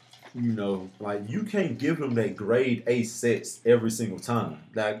 you know, like you can't give them that grade A sex every single time.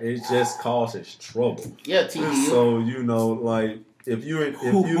 Like it just causes trouble. yeah, TV. So you know, like if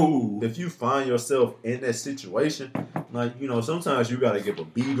Ooh. you find yourself in that situation, like you know, sometimes you gotta give a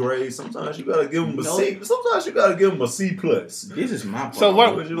B grade. Sometimes you gotta give them a C. Sometimes you gotta give them a C plus. This is my problem. So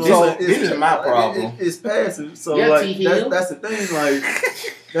what- But, you know, So, this is my problem. It's passive. So Yeah, like T-Hill. that's the thing. Like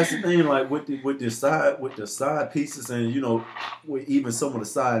that's the thing. Like with the side pieces, and you know, with even some of the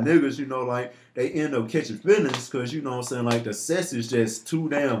side niggas, you know, like they end up catching feelings because you know what I'm saying. Like the sex is just too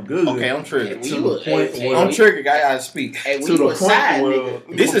damn good. Okay, I'm triggered. Hey, to we the was- point hey, where I'm triggered. I gotta speak. Hey, when to you the a point side where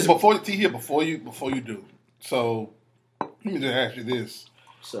nigga, This is before you do. So let me just ask you this,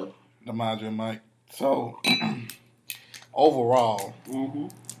 so Damaja and Mike. So overall,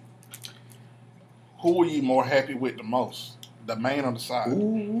 who are you more happy with the most? The main or the side?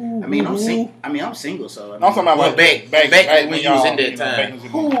 I mean, I'm single, so I No, I'm talking about Well, like back when you was in y'all, that you know, time. back when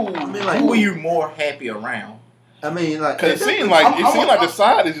Who, I mean, like, who were you more happy around? I mean, like Because it seems like the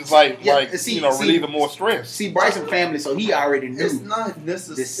side is just like Yeah, like see- you know see- relieving more stress. see Bryson family, so he already knew. it's not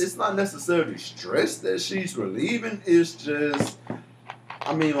necessarily stress that she's relieving. It's just,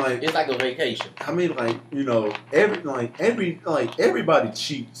 I mean, like. It's like a vacation. I mean, like, you know, everybody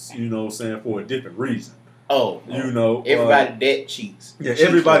cheats, you know what I'm saying, for a different reason. Oh, You know, everybody that cheats. yeah, cheats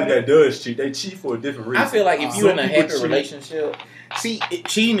everybody for that does cheat, they cheat for a different reason. I feel like if Some you're in a people happy cheat- relationship,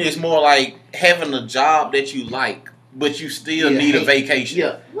 cheating is more like having a job that you like, but you still Yeah, need a hey, vacation.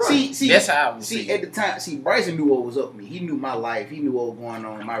 Yeah, Right. see, That's how I would see see at it. the time. Bryson knew what was up with me. He knew my life. He knew what was going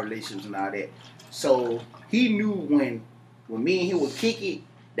on in my relationships and all that. So he knew when me and him would kick it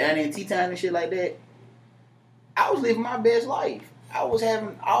down in T-Town and shit like that. I was living my best life. I was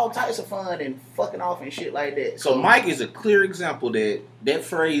having all types of fun and fucking off and shit like that. So Mike is a clear example that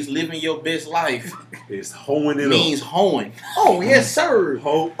phrase "living your best life" It's hoeing it means up. hoeing. Oh yes, sir.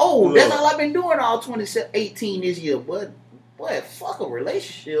 Oh, that's look. all I've been doing all 2018 this year. But fuck a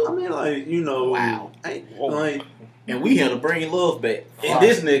relationship. I mean, like, you know, Wow. like, And we here to bring love back. And Fuck.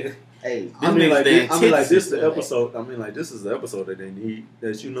 this nigga, Hey, This I mean, nigga's like, the this antithesis the of that. episode. I mean, like, this is the episode that they need.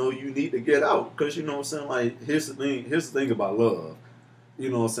 That you know you need to get out because you know what I'm saying. Like, here's the thing. Here's the thing about love. You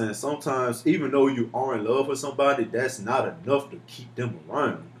know what I'm saying. Sometimes, even though you are in love with somebody, that's not enough to keep them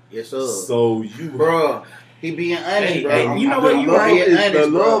around. yes sir. So you, Bruh, he being honest, Hey, bro. hey, you know what, you love right. is, the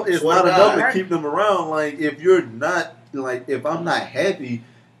love is Swear not to enough God. to keep them around. Like if you're not, like if I'm not happy,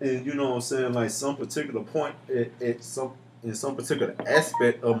 and you know what I'm saying, like some particular point in some particular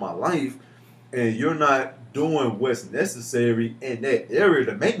aspect of my life, and you're not doing what's necessary in that area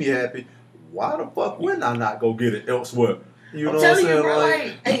to make me happy, why the fuck would I not go get it elsewhere? You I'm know what I'm telling saying? you, bro. Like,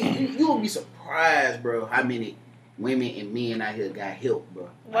 Like, hey, you will be surprised, bro. How many women and men out here got help, bro.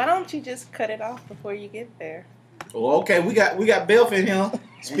 Why don't you just cut it off before you get there? Well, okay, we got Belf in here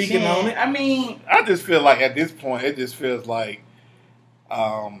speaking on it. I mean, I just feel like at this point, it just feels like,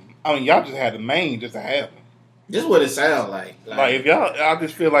 y'all just had the main just to have them. This is what it sounds like. Like if y'all, I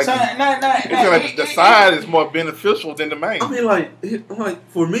just feel like I feel like the side is more beneficial than the main. I mean, like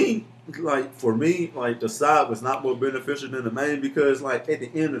for me, the side was not more beneficial than the main because, like, at the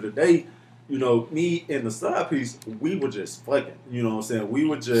end of the day, you know, me and the side piece, we were just fucking. You know what I'm saying? We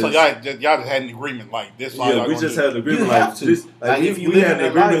were just. So y'all just had an agreement like this. Yeah, we just had an agreement You like have to. this. Like, if you we live had in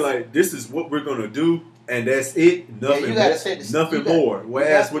an that agreement life- like this is what we're gonna do, and that's it. Nothing, you gotta more, set the- nothing you got- more.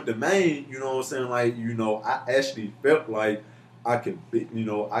 Whereas got- with the main, you know what I'm saying? Like, you know, I actually felt like I could,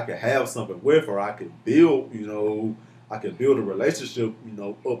 I could have something with her. I could build, I could build a relationship,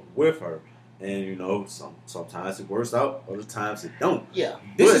 up with her. And, sometimes it works out, other times it don't. yeah,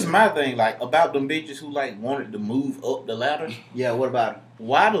 This But- is my thing, like, about them bitches who, like, wanted to move up the ladder. yeah. What about it?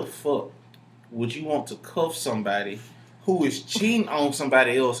 Why the fuck would you want to cuff somebody who is cheating on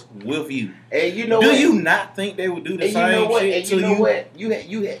somebody else with you? Hey, you know Do what? you not think they would do the And same you know what? shit And to you know you?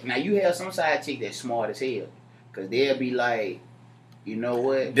 what? You have some side chick that's smart as hell, cause they'll be like, you know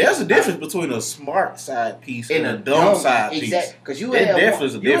what? There's a difference between a smart side piece and a dumb side piece. Exactly. Because you There have definitely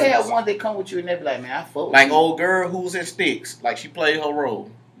is a difference. have one that come with you and they be like, man, I fuck with Like you. old girl who's in Sticks, like she played her role.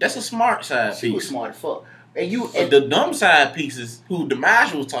 That's a smart side She was piece. smart as fuck. And you And the dumb side pieces, who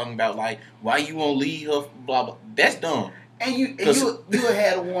Dimash was talking about, like why you won't leave her, blah blah. That's dumb. you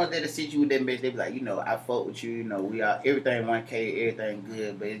had the ones that'll sit you with that bitch. They be like, I fuck with you. We are everything 1K, everything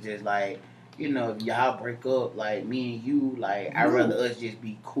good. But it's just like, if y'all break up, like me and you, like I'd rather us just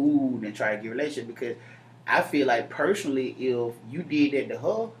be cool than try to get a relationship because I feel like personally, if you did that to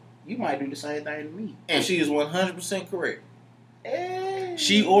her, you might do the same thing to me. And she is 100% correct. Eh.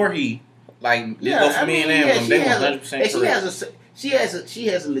 She or he, like this Yeah, goes for I me mean, and them. yeah, They she has 100% and correct. she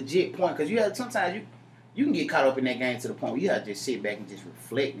has a legit point because sometimes you can get caught up in that game to the point where you have to just sit back and just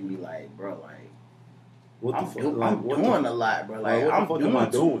reflect and be like, bro, like What the I'm, fuck? do- Like, I'm what the doing fuck? a lot, bro. Like, Like what I'm the fuck doing am I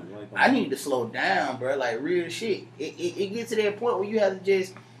too- doing? Like, I need to slow down, bro. Like real shit. It gets to that point where you have to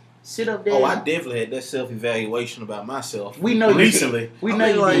just sit up there. Oh, I definitely had that self-evaluation about myself. we know recently. We I know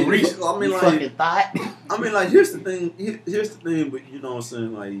mean, you like, did. recently- I mean, You like- fucking thought. I mean, like, here's the thing. Here's the thing, but you know what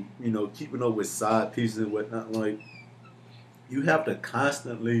I'm saying? Like, keeping up with side pieces and whatnot, like, you have to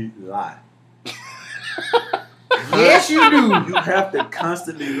constantly lie. Yes, you do. You have to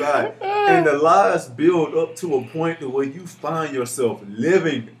constantly lie. And the lies build up to a point to where you find yourself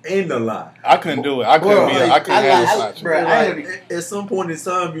living in the lie. I couldn't do it. I couldn't Bro, be. like, I couldn't have I- this side chick. bro, And, I like, at some point in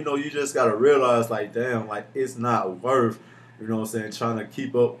time, you just gotta realize, like, damn, like, it's not worth, trying to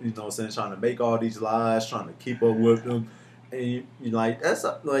keep up, trying to make all these lies, trying to keep up with them. And you like that's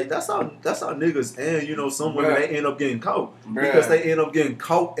how niggas and some women Bruh. they end up getting caught Bruh. because they end up getting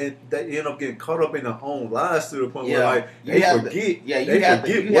caught and they end up getting caught up in their own lies to the point where like You they have to- forget yeah, you they have to-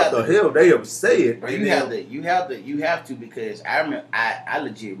 forget you what have the to- hell they have said. Bro, and you then- have to because I remember I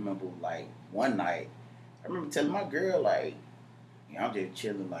legit remember like one night I remember telling my girl like I'm just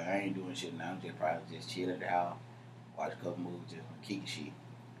chilling, like I ain't doing shit now, I'm just probably just chilling at the house, watch a couple movies, just kick shit.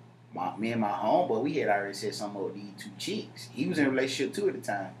 Me and my homeboy, we had already said something about these two chicks. He was in a relationship too at the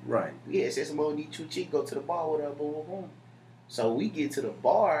time. right. We had said something about these two chicks, go to the bar with her, boom, boom, boom. So we get to the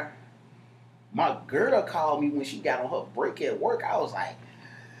bar. My girl called me when she got on her break at work. I was like,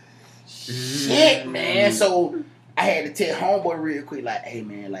 shit, man. So I had to tell homeboy real quick, like, hey,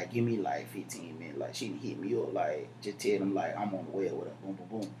 man, like, give me like 15 minutes. Like, she hit me up, like, just tell them, like, I'm on the way or whatever, boom,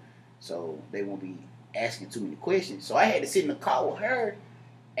 boom, boom. So they won't be asking too many questions. So I had to sit in the car with her,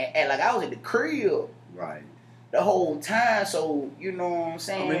 and like, I was at the crib Right. the whole time, so you know what I'm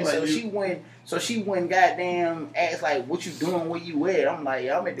saying. I mean, like, she went goddamn asked like, "What you doing? Where you at?" I'm like,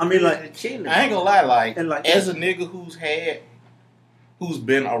 "I'm at the I mean, crib like, just chilling." I ain't gonna lie, like, And, like- as a nigga who's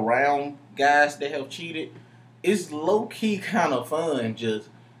been around guys that have cheated, it's low key kind of fun just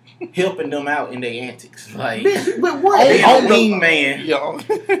helping them out in their antics. Like, Bitch, but what? being Hey, a wingman. Yo.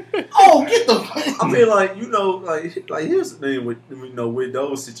 Oh, get the. I mean, like here's the thing with with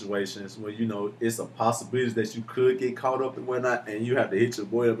those situations where it's a possibility that you could get caught up and whatnot, and you have to hit your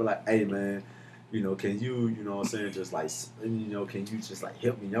boy up and like, hey man, can you what I'm saying, just like can you just like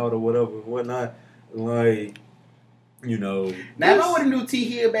help me out or whatever and whatnot, like Now if I would have knew T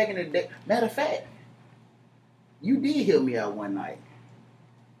Hill back in the day. Matter of fact, you did help me out one night.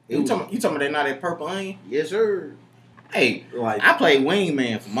 You talking about that night at Purple Onion? Yes, sir. Hey, like I played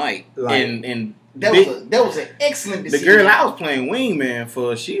wingman for Mike, Like- and That big- was an excellent the decision. girl I was playing wingman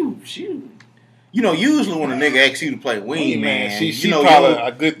for, she You know, usually when a nigga asks you to play wingman, she you know, probably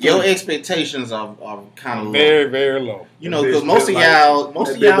a good your thing. expectations are kind of low. Very, very low. You know, because most of y'all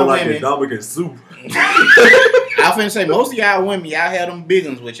like women, Dominican soup. I finna say most of y'all women, y'all have them big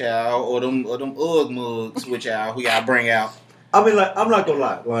ones with y'all, or them Ugg mugs with y'all, who y'all bring out. I mean, like, I'm not gonna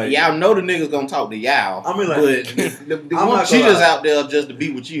lie. Like, Y'all know the niggas gonna talk to y'all. I mean, like, but I'm not she gonna just lie. out there just to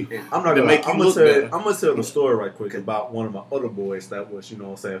be with you. I'm not to gonna make lie. you look better. I'm gonna tell the story right quick about one of my other boys that was, you know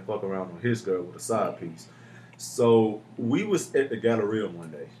what I'm saying, fuck around on his girl with a side piece. So we was at the Galleria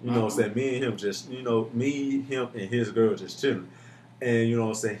one day. You know what I'm saying? Me and him just, you know, me, him, and his girl just chilling. And you know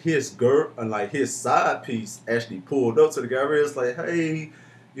what I'm saying? His girl, and like his side piece actually pulled up to the Galleria. It's like, hey,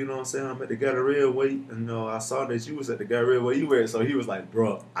 you know what I'm saying? I'm at the Galleria. Wait, and I saw that you was at the Galleria where you were. So he was like,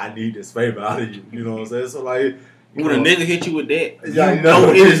 bro, I need this favor out of you. You know what I'm saying? So like, When a nigga hit you with that, yeah, you know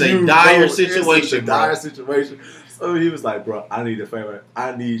it is a dire situation, It's a dire situation. So he was like, bro, I need a favor.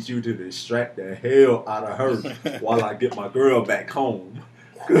 I need you to distract the hell out of her while I get my girl back home.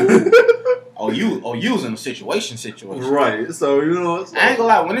 you was in a situation. Right. So, you know. So, I ain't gonna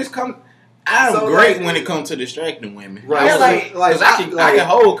lie, when it's come, I'm So, great like, when it comes to distracting women. Right. I So, like, I can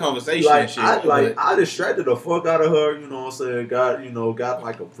hold conversation like, and shit. I distracted the fuck out of her, you know what I'm saying? Got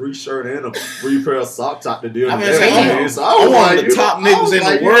like a free shirt and a free pair of socks out the deal. I mean, So I'm one of the top niggas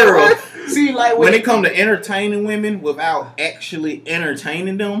in the world. See, like When it comes to entertaining women without actually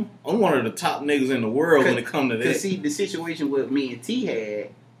entertaining them, I'm one of the top niggas in the world when it comes to that. Cause see, the situation with me and T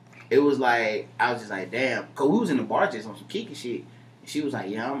had, it was like I was just like, damn, cause we was in the bar just on some kicking shit. And she was like,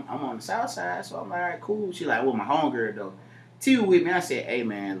 yeah, I'm on the south side, so I'm like, all right, cool. She like, well, my homegirl though. T was with me. I said, hey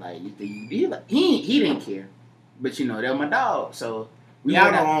man, like you think you did? Like he didn't care, but you know that was my dog. So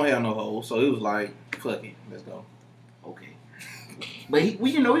Y'all know I don't have no hoes, so it was like, fuck it, let's go. Okay. But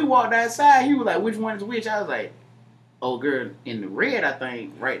we walked outside. He was like, which one is which? I was like, oh, girl, in the red, I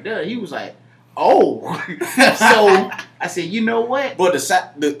think, right there. He was like, oh. So I said, you know what? But her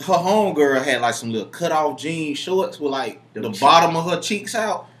homegirl had like some little cut off jean shorts with like the bottom of her cheeks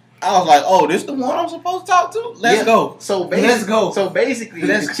out. I was like, oh, this the one I'm supposed to talk to? Let's go. So let's go. So basically,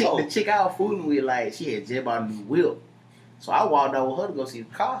 Let's the go. chick I was fooling with, like, she had just bought a new whip. So I walked over with her to go see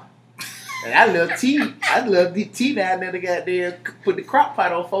the car. And I love the T down there to goddamn put the crock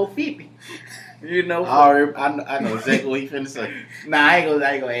pot on 450. You know, I know exactly what he finna say. Nah, I ain't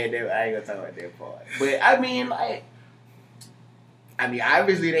gonna add that. I ain't gonna talk about that part. But I mean,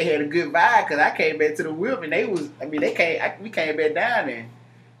 obviously they had a good vibe because I came back to the whip and we came back down and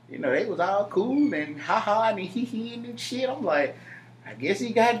you know they was all cool and ha and he and shit. I'm like, I guess he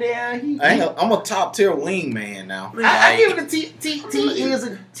got down. I'm a top tier wingman now. I give it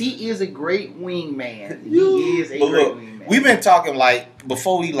a T is a great wingman. He is a great wingman. We've been talking like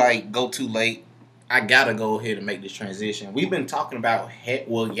before we like go too late. I gotta go ahead and make this transition. We've been talking about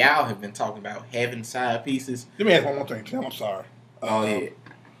y'all have been talking about having side pieces. Let me ask one more thing, Tim. I'm sorry. Oh yeah.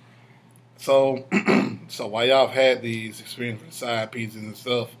 So while y'all have had these experiences with side pieces and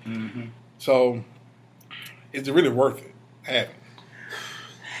stuff, so is it really worth it having?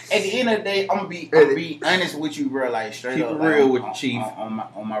 At the end of the day, I'm gonna be honest with you, bro. Like straight Keep up, it real like, with the chief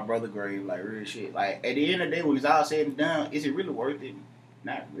on my brother grave, like real shit. Like at the end of the day, when it's all said and done, is it really worth it?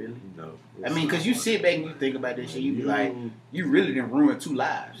 Not really. No. I mean, because you sit back and you think about this shit, you be like, you really didn't ruin 2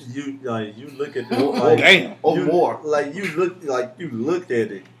 lives. You look at the Damn. Or more. Like you look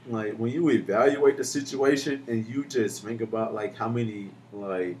at it like when you evaluate the situation and you just think about like how many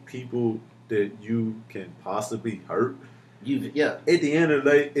like people that you can possibly hurt. At the end of the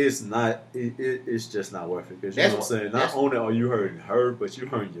day, it's just not worth it because you know what I'm saying. Not only are you hurting her, but you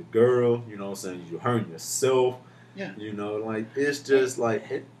hurting your girl. You know what I'm saying. You hurting yourself. Yeah. You know, like it's just like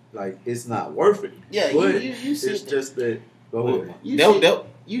it's not worth it. Yeah. But you sit it's there. just that. Go ahead.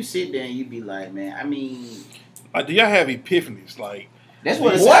 You sit there and you be like, man. I mean, like, do y'all have epiphanies? Like that's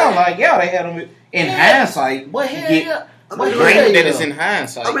what it sounds like. Yeah, they had them in hindsight. What hell yeah. Granted that it's in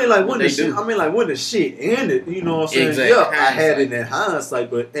hindsight. I mean, like when the shit ended, you know what I'm saying? Exactly. Yeah, I had it in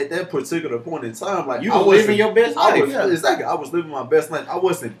hindsight, but at that particular point in time, like you were living your best life. Exactly, I was living my best life. I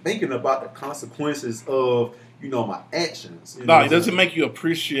wasn't thinking about the consequences of my actions. No, it doesn't make you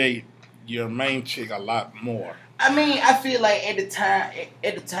appreciate your main chick a lot more. I mean, I feel like at the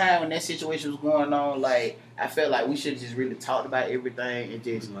time when that situation was going on, like I felt like we should have just really talked about everything and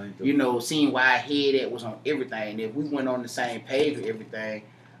just seeing why I head at was on everything. And if we went on the same page with everything,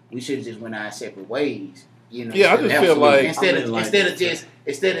 we should have just went our separate ways. You know. Yeah, I just feel like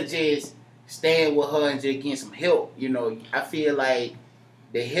instead of just staying with her and just getting some help. You know, I feel like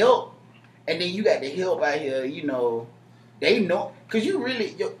the help, and then you got the help out here. You know, they know because you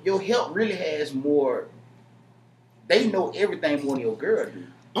really your help really has more. They know everything more than your girl do.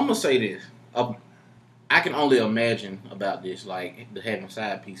 I'm gonna say this: I can only imagine about this, like the having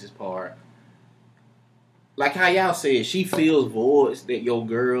side pieces part. Like how y'all said, she feels voids that your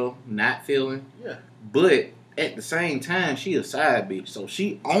girl not feeling. Yeah. But at the same time, she a side bitch, so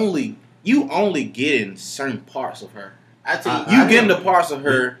you only getting certain parts of her. I tell You getting the parts of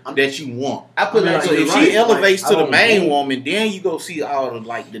her that you want. I put it like So if you're she right. elevates Like, to I the don't main want- woman, then you go see all the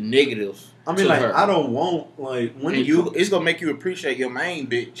like the negatives. I mean, to like her. I don't want like when And it it's gonna make you appreciate your main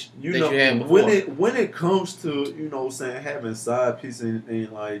bitch you that know you had before. when it comes to saying having side pieces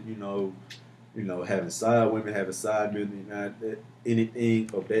and like having side women, having side men, anything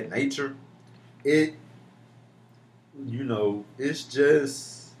of that nature,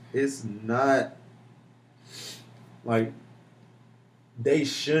 it's not like they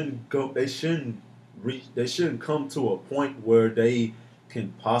shouldn't come to a point where they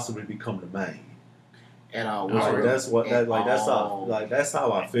can possibly become the main. At all. Like, that's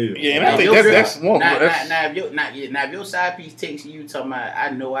how I feel. Yeah, and I Now, think your that's girl- one. Now, That's, now, if your side piece texting you talking about,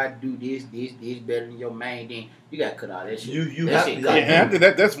 I know I do this better than your main, then you gotta cut all that shit. You That have shit to cut. yeah, and I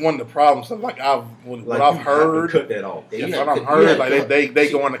think that's one of the problems. So, like what like, I've you have to heard, cut that off. Yeah, yeah, you what had I've to- heard, you had like to- they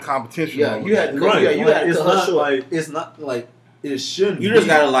go into competition. Yeah, mode. you had to cut. Right, You like, had to it's cut her not short. like it's not like it shouldn't. You just be.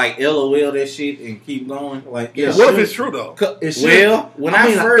 gotta like LOL that shit and keep going. like Yeah. it What if should- it's true though? It should- Well, when I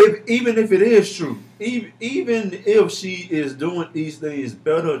mean, first even if it is true, even if she is doing these things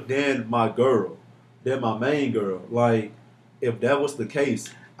better than my girl, than my main girl, like if that was the case,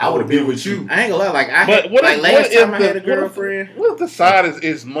 I would be with you. I ain't gonna lie, like But what like if, last what if time I had a the, girlfriend. What if the side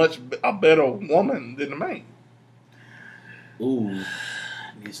is much a better woman than the main? Ooh,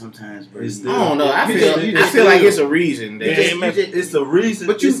 Yeah, sometimes, bro. It's I still- don't know. I You feel just- I feel like it's a reason that It's the reason.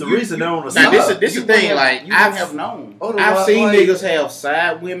 But you- it's the you- reason they're on the Now, side. this You the thing. wouldn't Like have- you wouldn't I've have known. I've seen niggas have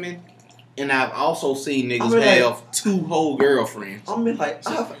side women, and I've also seen niggas I mean, like- have two whole girlfriends. I've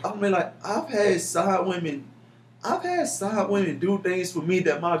had side women. I've had side women do things for me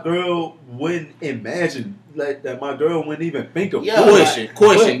that my girl wouldn't imagine, like that my girl wouldn't even think of. Yeah. doing.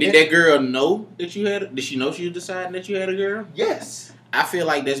 Question. But- Did that girl know that you had? Did she know she was deciding that you had a girl? Yes. I feel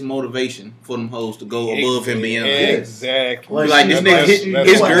like that's motivation for them hoes to go above and beyond. Exactly. Like this nigga, his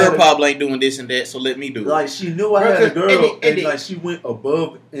That's girl what- probably ain't doing this and that, so let me do it. Like she knew I Bro, had a 'cause- girl, and and like she went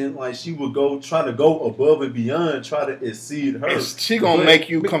above, and like she would try to go above and beyond, try to exceed her. And she gonna But- make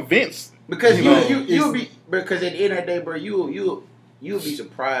you convinced. Because You know, you'll be because at the end of the day, bro, you'll be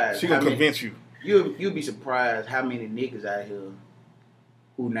surprised. She how gonna many- convince you. You'll be surprised how many niggas out here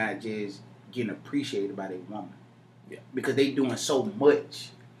who not just getting appreciated by their woman. Yeah. Because they doing so much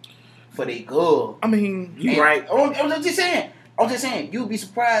for their girl. I mean, You And- right. I'm just saying, you'll be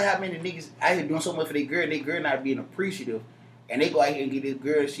surprised how many niggas out here doing so much for their girl and their girl not being appreciative. And they go out here and get this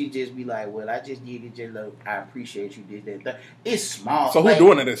girl, she just be like, well, I just did it, just look, I appreciate you, this, that, that. It's small. so who like,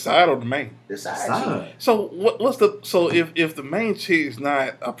 doing it? The side or the main? The side Side. chick. So if the main chick is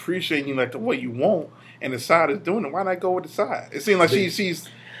not appreciating you like the way you want, and the side is doing it, why not go with the side? It seems like she's.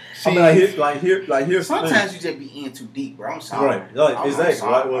 I mean, here's the thing. Sometimes you just be in too deep, bro. I'm sorry. Right, like, I'm exactly.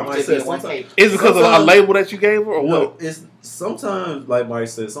 sorry. Like what I'm Mike just said, being one sometimes- page. Is it because of a Sometimes- label that you gave her, or No, what? it's sometimes like Mike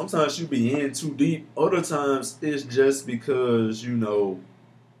said. Sometimes you be in too deep. Other times it's just because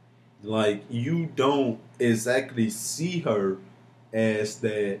like you don't exactly see her as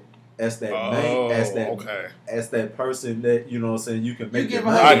that main okay. as that person that you know what I'm saying you can make give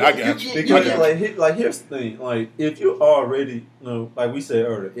your her- money. I got you. Because I got like here's the thing, like if you already like we said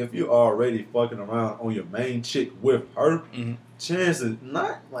earlier, if you already fucking around on your main chick with her, Mhm.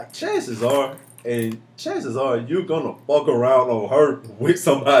 chances are you're gonna fuck around on her with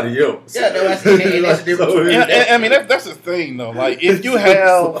somebody else. Yeah, no, that's the difference. And I mean that's the thing though. Like if you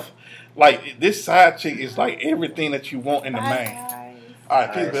have like this side chick is like everything that you want in the Bye, main. guys. All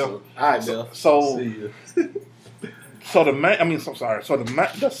right, peace, Bill. All right, Bill. So See ya. So the man, I mean, so sorry. So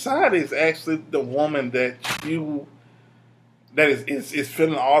the side is actually the woman that is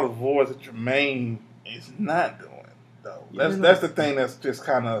filling all the voids that your main is not doing. Though that's the thing that's just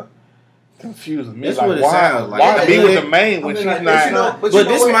kind of confusing me. That's like what it why sounds like. why be Yeah. with the main when I mean, she's like, not? it's not- But you know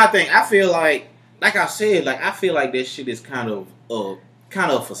this what? is my thing. I feel like I said, like I feel like that shit is kind of a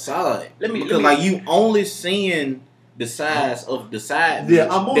facade. Let me- because like you only seeing the size of the side. Yeah,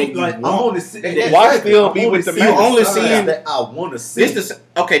 bitch I'm that only you like I'm want. only seeing. Why still be with the man? You only side seeing- that I want to see. This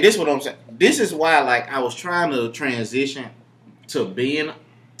is what I'm saying. This is why like I was trying to transition to being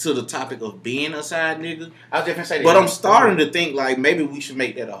to the topic of being a side nigga. I was just gonna say that. But I'm starting to think like maybe we should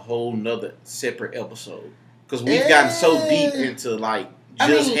make that a whole nother separate episode because we've gotten so deep into like I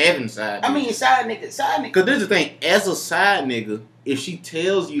just mean- having side. I mean, side nigga. because this is the thing. As a side nigga, if she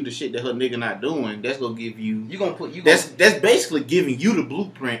tells you the shit that her nigga not doing, that's gonna give you. You gonna put you. That's basically giving you the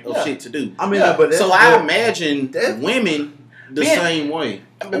blueprint of Yeah. shit to do. I mean, Yeah. but So I imagine that- women the Man. same way.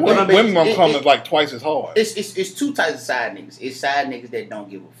 Women gonna come as like twice as hard. It's two types of side niggas. It's side niggas that don't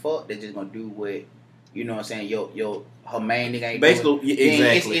give a fuck. They just gonna do what, you know what I'm saying. Yo, her main nigga ain't Basically, doing. yeah, Then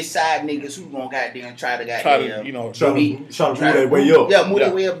exactly. It's side niggas who gonna goddamn try to Try goddamn. to, you know, trying be- to move that way up. Yeah, move Yeah.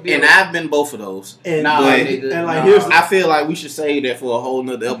 that way up. And I've been both of those. And, Nah, but- nigga, and like nah. here's I feel like we should save that for a whole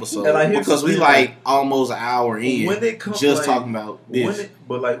nother episode And like, here's because the we thing, like almost an hour in when it comes just like, talking about this.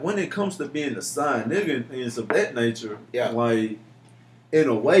 when it comes to being a side nigga and things of that nature, Yeah. like in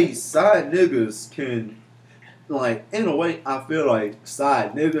a way, side niggas can, like in a way, I feel like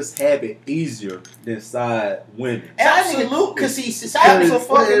side niggas have it easier than side women. Absolutely, because see, society so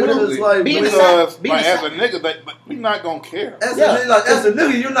fucking Because, with like, being a because, side, like, as a nigga, but we not gonna care. As Yeah. a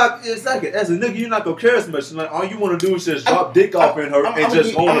nigga, you're not. Exactly. As a nigga, you're not gonna care as much. Like all you want to do is just drop dick off in her I'm and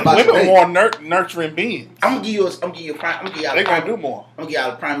just gonna moan give- about your Women day. more nurturing beings. I'm gonna give you a prime. I'm gonna give y'all They a prime. gonna do more. I'm gonna give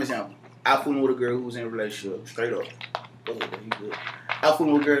y'all a prime example. I was fooling with a girl who was in a relationship. Straight up. Go ahead, you good. I was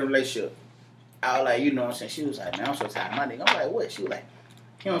fooling with a girl in a relationship. I was like, you know what I'm saying? She was like, man, I'm so tired of my nigga. I'm like, what? She was like,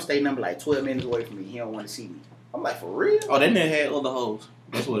 he don't stay number like 12 minutes away from me. He don't want to see me. I'm like, for real? Oh, that nigga had other hoes.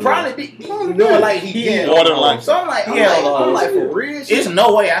 That's what it Probably was. did. You know, like he did. More than like So I'm like, He had other I'm like, hoes. for real? It's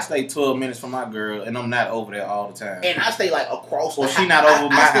no way I stay 12 minutes from my girl and I'm not over there all the time. And I stay like across Or the she not over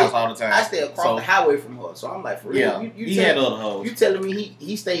my house all the time. I stay across So, the highway from her. So I'm like, for real? yeah, You he tell- had other hoes. You telling me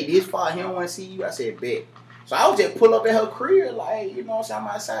he stayed this far, he don't want to see you? I said, bet. So I was just pull up at her crib, like, you know what I'm saying, I'm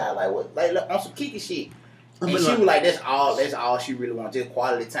outside, like what, like on some kicky shit. And I mean, she like- was like, that's all she really wants, just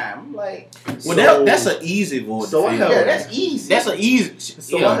quality time. I'm like, Well, So- that's an easy void. so I to fill. have- yeah, that's easy. That's an easy.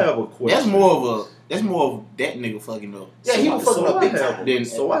 So yeah, I have a question. that's more of that nigga fucking up. Yeah, he was fucking up big time. Then-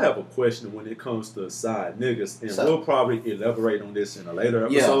 So I have a question when it comes to side niggas, and So- we'll probably elaborate on this in a later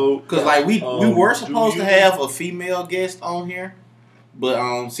Yeah, episode. because like we were do supposed to you- have a female guest on here,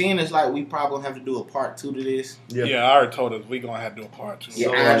 but seeing as like we probably gonna have to do a part 2 to this. Yeah, I already told us we gonna have to do a part 2. Yeah,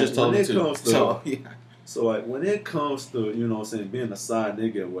 So, I like, just told when him it to. comes to So yeah. So like when it comes to, you know what I'm saying, being a side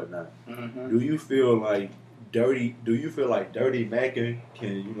nigga and whatnot, Mhm. do you feel like dirty macking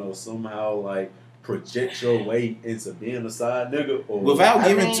can, you know, somehow like project your way into being a side nigga or Without I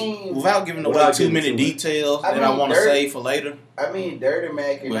giving mean- without giving away Without too giving many too much. details I that I mean, want to dirty- save for later. I mean, dirty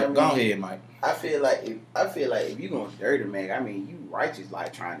Mac. And I But mean, go ahead, Mike. I feel like if you gonna dirty Mac, I mean, you righteous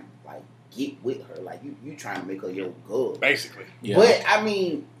like trying to like get with her, like you trying to make her your girl. Basically. Yeah. But I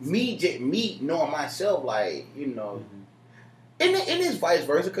mean, me knowing myself, like you know, and it's vice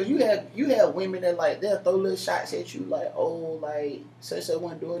versa because you have women that like they'll throw little shots at you, like oh like such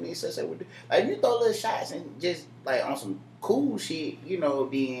one doing this, such one like you throw little shots and just like on some cool shit, you know,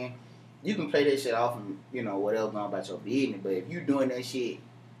 then you can play that shit off and you know whatever going about your business. But if you doing that shit,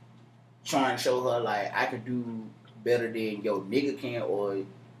 trying to show her like I could do better than your nigga can or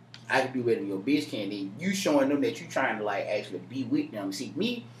I can do better than your bitch can, then you showing them that you trying to like actually be with them. See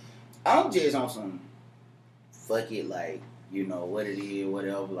me, I'm just on some fuck it, like you know what it is,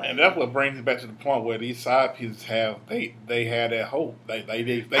 whatever. Like, And that's what brings it back to the point where these side pieces have they have that hope. They I'm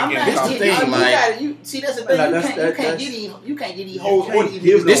get not the getting, thing, you like- gotta, see that's the thing. Like, You that's- can't get these. You can't get these you hoes can't or these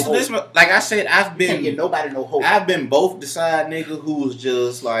give niggas. them This like I said, I've You can't get been nobody no hope. I've been both the side nigga who was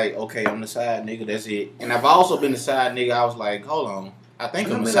just like, okay, I'm the side nigga, that's it. And I've also been the side nigga. I was like, hold on, I think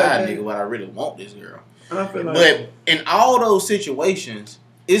And I'm I the feel like side that- nigga, but I really want this girl. And I feel like But in all those situations,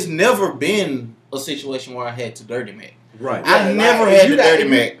 it's never been a situation where I had to dirty Mac. right. I Like, never if had you to got- dirty if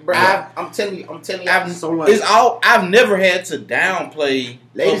Mac. you- bro, I've- I'm telling you. I've So like It's all. I've never had to downplay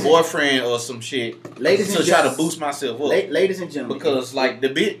Ladies a and- boyfriend or some shit ladies to and try to gentlemen, boost myself up. ladies and gentlemen, Because like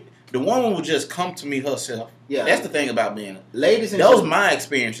the woman will just come to me herself. yeah, That's the thing about being. ladies and That was gentlemen, my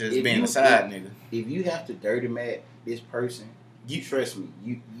experiences If being you- a side nigga. if you have to dirty Mac this person, you trust me,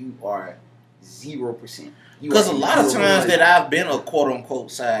 you are 0%. Because a lot of 0%. times that I've been a quote unquote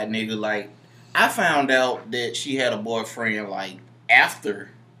side nigga, like I found out that she had a boyfriend like after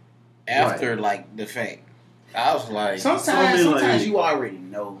like the fact. I was like, Sometimes like- you already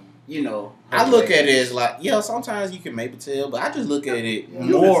know. You know. I look at it as like, yeah, sometimes you can maybe tell, but I just look at it Yeah.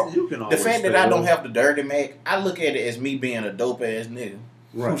 more. you can The always fact that tell. I don't have the dirty Mac, I look at it as me being a dope ass nigga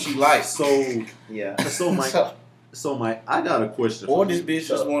who right. she likes. So Yeah. Mike, I got a question. Or for this you. bitch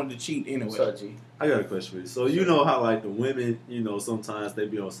just wanted to cheat anyway. What's up, G? I got a question for you. So you know how like the women, you know, sometimes they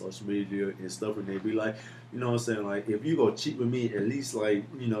be on social media and stuff, and they be like, you know what I'm saying, like if you go cheat with me, at least like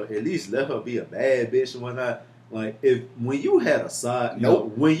you know, at least let her be a bad bitch and whatnot. Like if when you had a side, you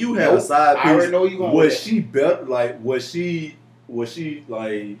know, when you had a Nope. side I already piece, know you going was with she better? Like was she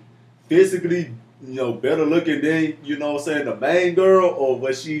like physically better looking than, the main girl, or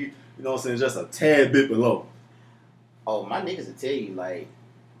was she, just a tad bit below? Oh, my niggas will tell you, like,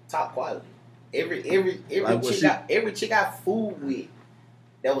 top quality. Every Like, every chick I fooled with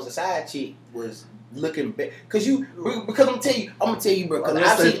that was a side chick was looking better. Because I'm gonna tell you, bro.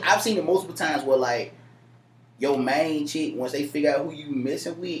 Because I've seen it multiple times where, like, your main chick, once they figure out who you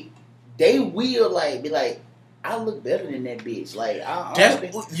messing with, they will, like, be like, I look better than that bitch. Like,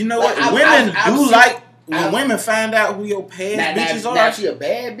 you know like, what? Women like when women find out who your past bitches are. Now, if she a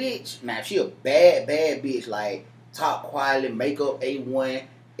bad bitch, bad bitch, like, top quality, makeup A1,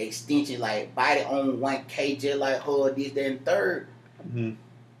 extension, like, body on 1K, just like her, this, that, and third. Mm-hmm.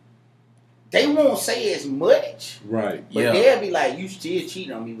 They won't say as much. Right. But they'll be like, you still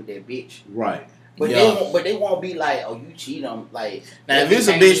cheating on me with that bitch. Right. But they won't be like, oh, you cheat on, like. Now, if it's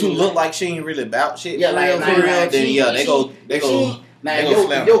a bitch who look like she ain't really about shit, then they go. Now,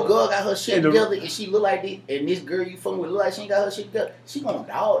 if your girl got her shit together and she look like this, and this girl you fucking with look like she ain't got her shit together, she gonna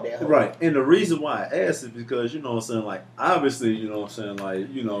dog that. Right. And the reason why I asked is because, like, obviously, like,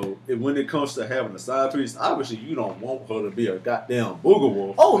 when it comes to having a side piece, obviously you don't want her to be a goddamn booger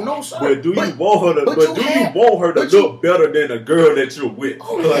wolf. Oh, no, sir. But do you want her to look better than the girl that you're with?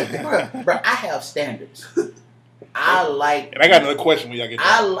 Oh, bro, I have standards. I like. And I got another question when y'all get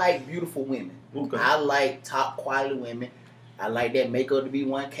that. I like beautiful women. Okay. I like top quality women. I like that makeup to be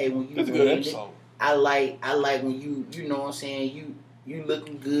 1K when you. That's a good episode. I like when you know what I'm saying, you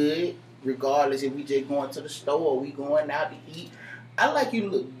looking good regardless if we just going to the store or we going out to eat. I like you to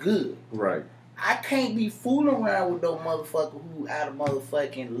look good. Right. I can't be fooling around with no motherfucker who out of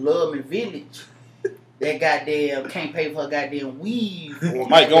motherfucking Love and Village that goddamn can't pay for her goddamn weave.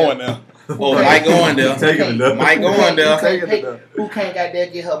 Mike going there. Mike going there. Who can't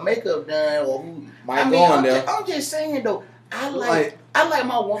goddamn get her makeup done or who going there. I'm just saying though, I like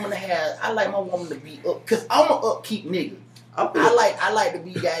my woman to be up, cause I'm an upkeep nigga. I like to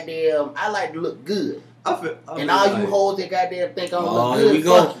be goddamn. I like to look good. And all you hoes that goddamn think I'm look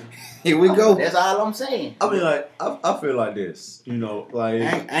good. Here we go. That's all I'm saying. I mean, like, I feel like this. Like,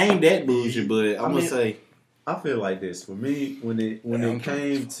 I ain't that bougie, but I'm gonna say I feel like this. For me, when it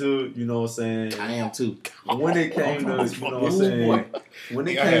came to, what I'm saying, I am too. When it came to, when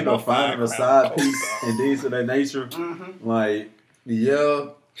it came to finding a side piece and things of that nature, like,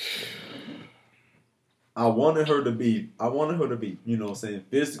 I wanted her to be,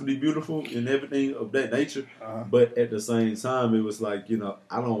 physically beautiful and everything of that nature. But at the same time, it was like,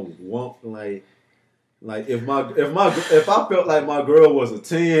 I don't want like if I felt like my girl was a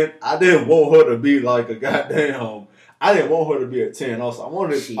 10, I didn't want her to be like a goddamn. I didn't want her to be a 10. Also, I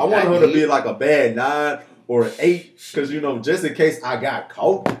wanted her to be like a bad 9 or an 8, because just in case I got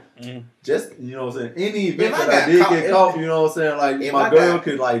caught. Just, what I'm saying, any event that I did get caught, what I'm saying, like, my girl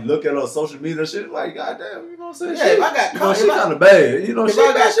could, like, look at her social media shit, like, goddamn, what I'm saying, yeah, if I got caught, she kind of bad, she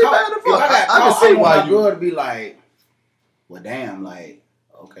bad as fuck. I can see why you girl to be like, well, damn, like,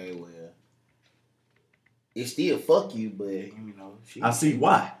 okay, well, it still fuck you, but, I see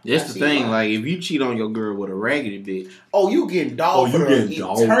why. That's the thing, like, if you cheat on your girl with a raggedy bitch, you getting dogged for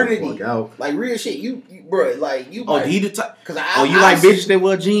eternity. Like, real shit, you bro, like, you might, he the type. You like bitches that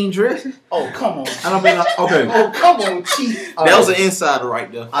wear jean dresses? Oh, come on. I don't mean, okay. Oh, come on, Chief. That was an insider right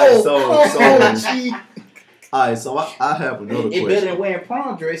there. Chief. All right, so I have another question. It better than wearing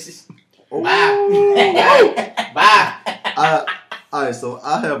prom dresses. Bye. Bye. All right, so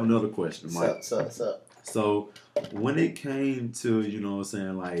I have another question, Mike. What's up? So, when it came to, what I'm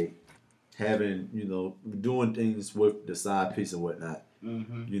saying, like, having, doing things with the side piece and whatnot,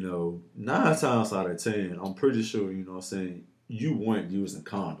 9 times out of 10, I'm pretty sure, what I'm saying, you weren't using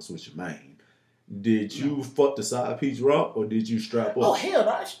condoms with your man. Did you fuck the side piece raw, or did you strap up? Oh, hell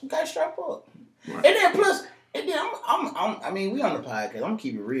no, you gotta strap up. Right. And then plus, we on the podcast. I'm gonna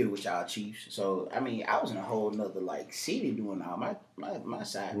keep it real with y'all Chiefs. So, I was in a whole nother, like, city doing all my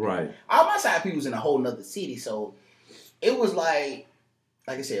side. Right. All my side people was in a whole nother city. So, it was like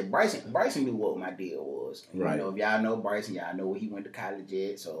I said, Bryson knew what my deal was. And, right. If y'all know Bryson, y'all know where he went to college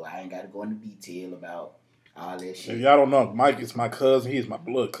at. So, I ain't got to go into detail about all that shit. If y'all don't know, Mike is my cousin. He's my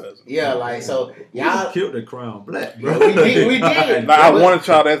blood cousin. Yeah, like, so, y'all killed the crown black, bro. We did. Like, I wanted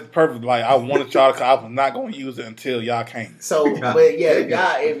y'all, that's perfect. Like, I wanted y'all, because I was not going to use it until y'all came. So, but yeah,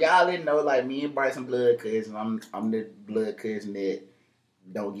 if y'all didn't know, like, me and Bryson blood cousin, I'm the blood cousin that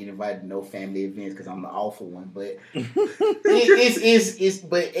don't get invited to no family events because I'm the awful one. But it's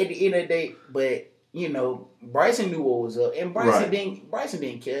but at the end of the day, but Bryson knew what was up, and Bryson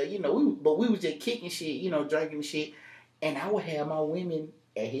didn't care. We was just kicking shit, drinking shit, and I would have my women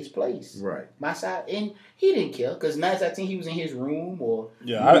at his place. Right. My side, and he didn't care because 9 out of 10 he was in his room or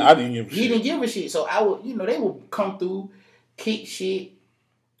I didn't give a shit. He didn't give a shit. So I would, they would come through, kick shit.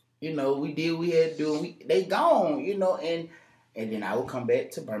 We did what we had to do. They gone, and then I would come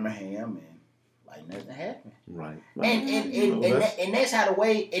back to Birmingham and like nothing happened. Right. And that's how the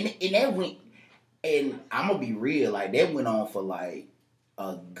way and that went. And I'm gonna be real, like that went on for like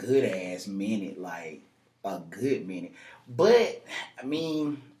a good ass minute, like a good minute. But I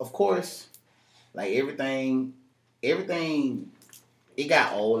mean, of course, like everything, it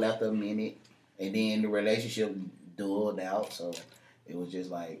got old after a minute, and then the relationship dulled out. So it was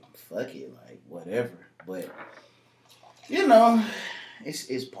just like, fuck it, like whatever. But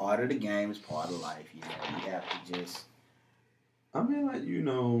it's part of the game. It's part of life. You have to just. I mean, like you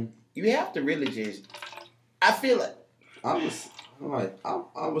have to really just. I feel like I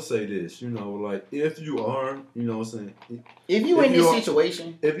would say this, like if you are, what I'm saying, if you in this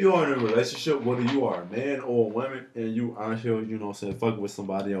situation, if you are in a relationship, whether you are a man or a woman, and you out here, fucking with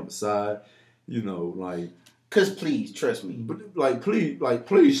somebody on the side, like. Cause please trust me. But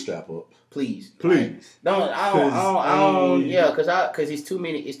please step up. Please. Like, cause it's too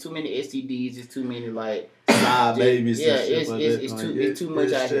many STDs. It's too many like babies. Yeah, it's too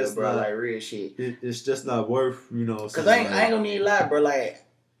much out here, bro. Like real shit. It's just not worth, Cause I ain't gonna need a lot, bro. Like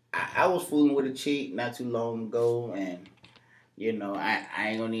I was fooling with a chick not too long ago, and I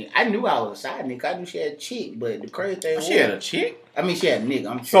ain't gonna need. I knew I was a side nigga. I knew she had a chick, but the crazy thing was she had a chick. I mean, she had a nigga.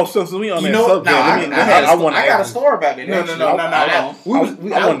 I'm so since we on that subject, I got a story about that. No. I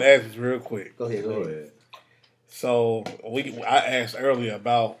wanted to ask this real quick. Go ahead. So I asked earlier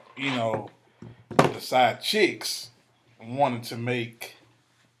about the side chicks wanting to make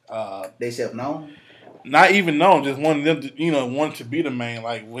they self known. Not even known, just wanting them to wanting to be the main.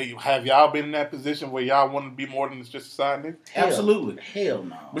 Like, wait, have y'all been in that position where y'all want to be more than just a side nigga? Absolutely. Hell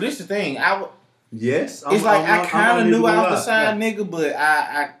no. But this the thing. Yes. It's I kind of knew I was the side nigga, but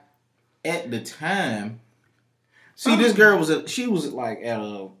I at the time. See, this girl was at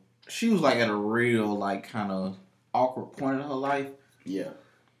a real like kind of awkward point in her life. Yeah.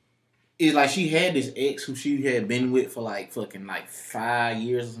 It's like she had this ex who she had been with for like fucking like 5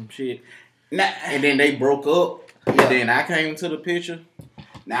 years or some shit. And then they broke up. Yeah. And then I came into the picture.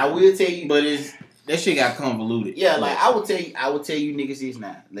 Now I will tell you, but that shit got convoluted. Yeah, like I would tell you niggas this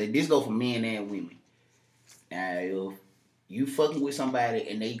now. Like this go for men and women. Now if you fucking with somebody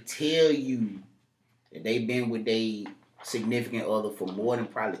and they tell you that they been with their significant other for more than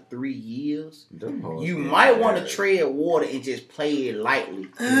probably 3 years, you might want to tread water and just play it lightly.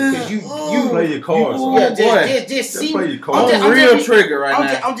 Because you play your cards. Just see. Play your cards. I'm real trigger right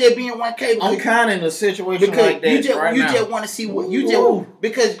now. I'm just being 1K. I'm kind of in a situation like that you now. just want to see what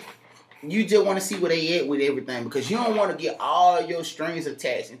because you just want to see where they at with everything, because you don't want to get all your strings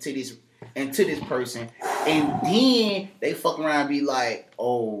attached into this person, and then they fuck around and be like,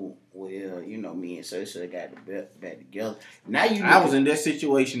 oh, well, me and so got back together. Now I was in that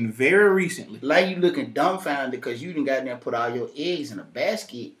situation very recently. Like you looking dumbfounded because you done goddamn put all your eggs in a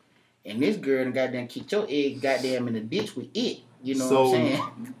basket, and this girl done goddamn kicked your egg goddamn in the ditch with it. You know what I'm saying?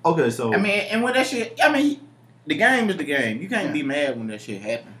 Okay, so I mean, and when that shit, the game is the game. You can't be mad when that shit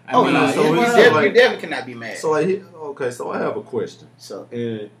happen. You definitely cannot be mad. So so I have a question. So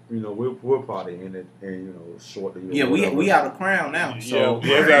and we're probably in it, and shortly. Yeah, we out of Crown now. So might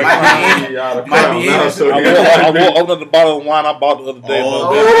be in it. I will open up the bottle of wine I bought the other day.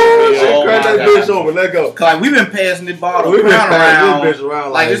 Crack that bitch over. Let go. Cause like we've been passing this bottle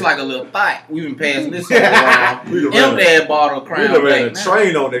around like it's like a little fight. We've been passing this around. Empty that bottle of Crown Black. We ran a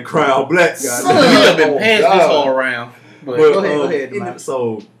train on that Crown Black. We have been passing this all around. But go ahead.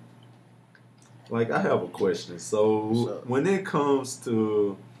 So, like, I have a question. So, when it comes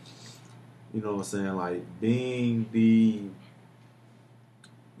to, what I'm saying, like, being the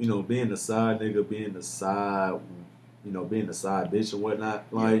side nigga, being the side bitch and whatnot,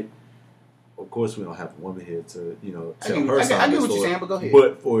 like, of course we don't have a woman here to, tell her side. I get what you're saying, but go ahead.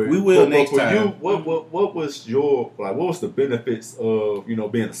 But we will next time. You, what was the benefits of,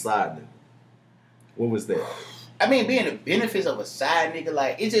 being a side nigga? What was that? I mean, being the benefits of a side nigga,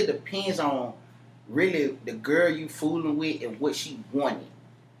 like, it just depends on really the girl you fooling with and what she wanted.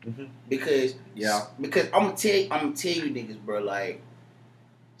 Mm-hmm. Because I'm gonna tell you niggas, bro, like,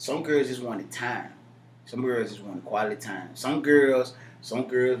 some girls just wanted time. Some girls just wanted quality time. Some girls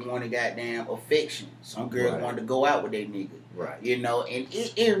wanted goddamn affection. Some girls wanted to go out with their nigga. Right. And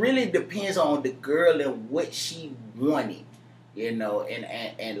it really depends on the girl and what she wanted. And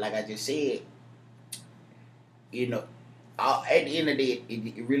like I just said, at the end of the day,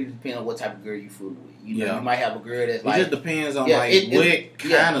 it really depends on what type of girl you fool with. You know, Yeah. you might have a girl that's It like. just depends on Yeah, what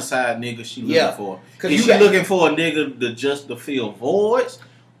kind of side nigga she looking Yeah. for. 'Cause Is you she got- looking for a nigga to fill voids,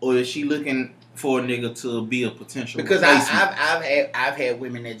 or is she looking for a nigga to be a potential Because replacement? I've had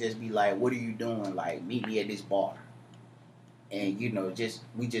women that just be like, "What are you doing? Like, meet me at this bar." And you know,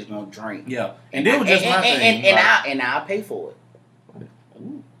 we just gonna drink. Yeah, and that was just my thing. And I'll pay for it.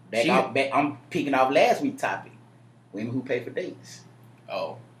 Ooh. I'm picking off last week's topic: women who pay for dates.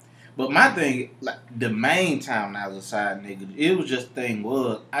 Oh, but my thing, like the main time I was a side nigga, it was just thing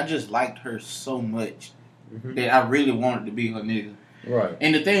was I just liked her so much that I really wanted to be her nigga. Right.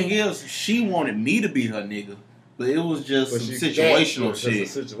 And the thing is, she wanted me to be her nigga, but it was just But some she- situational It's shit.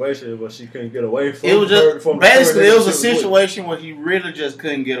 just a situation where she couldn't get away from. It was her, just from basically her it was a that she with. situation where he really just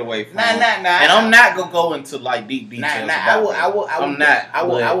couldn't get away from. Nah. her. And I'm not gonna go into like deep details. Nah. about that. I'm not,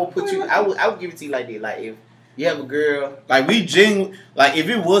 but- I will put you. I will give it to you like that. Like if you have a girl. Like we genuine, like if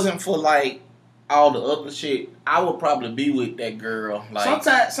it wasn't for like all the other shit, I would probably be with that girl. Like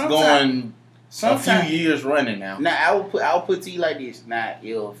Sometimes going a few years running now. Now I will put to you like this. Now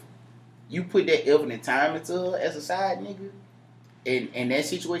if you put that effort and time into her as a side nigga, and that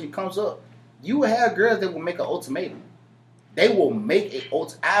situation comes up, you will have girls that will make an ultimatum. They will make it.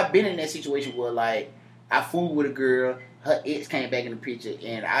 I've been in that situation where like I fooled with a girl, her ex came back in the picture,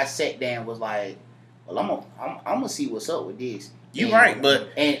 and I sat down and was like, well, I'm gonna see what's up with this. You And- right, but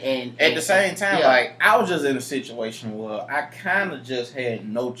and at the same time, yeah. like I was just in a situation where I kind of just had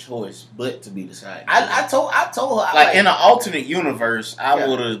no choice but to be the side. I told her like in an alternate universe, I Yeah.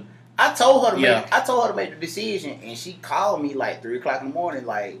 would have. I told her to Yeah. make. I told her to make the decision, and she called me like 3:00 in the morning.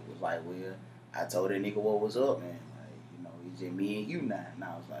 Like was like, well, I told that nigga what was up, man. Like you know, it's just me and you now. And I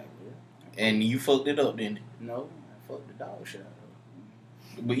was like, well, And you fucked it up, didn't no, I fucked the dog shit out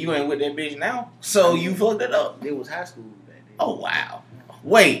of you? But you ain't with that bitch now, so you fucked it up. her. It was high school back then. Oh wow!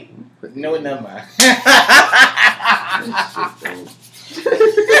 Wait, no, never mind.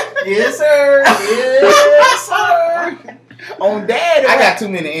 Yes, sir. Yes, sir. On dad, I got too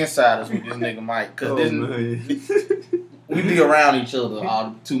many insiders with this nigga Mike, cause Oh, this, man. we be around each other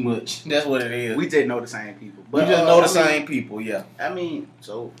all too much. That's what it is. We just know the same people. We just know the I mean- same people. Yeah, I mean,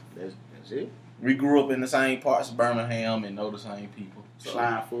 so that's it. we grew up in the same parts of Birmingham and know the same people. So.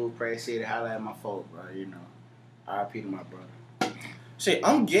 Flying full press city, holla at my folk, bro. You know, R.I.P. to my brother. Shit,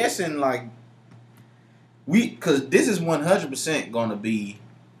 I'm guessing like cause this is 100% gonna be.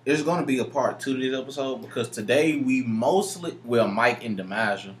 There's gonna be a part 2 to this episode because today we mostly, Mike and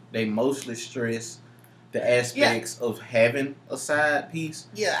Demaja, they mostly stress the aspects of having a side piece.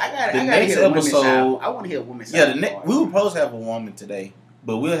 Yeah, I got. The I got next hear the women's episode- side. I want to hear a women's Yeah, side. we were supposed to have a woman today,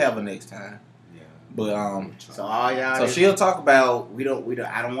 but we'll have her next time. Yeah. But So all y'all. so she'll talk about. We don't.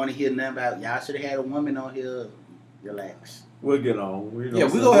 I don't want to hear nothing about. Y'all should have had a woman on here. Relax. We'll get on. We Yeah,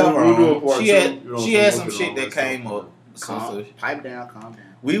 we gonna have her We'll do a on. part She two. had You know what she I'm had saying? some We'll shit get on that came stuff. up. Calm, pipe down. Calm down.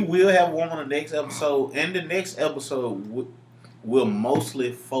 We will have one on the next episode, and the next episode will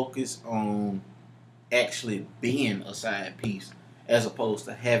mostly focus on actually being a side piece as opposed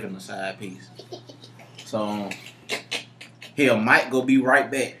to having a side piece. So, hell, Mike go be right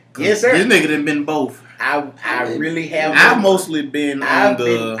back. 'Cause Yes, sir. This nigga done been both. I really have. I've mostly been on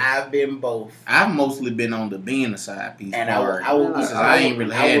the. I've been both. I've mostly been on the being a side piece And part. I will. since I ain't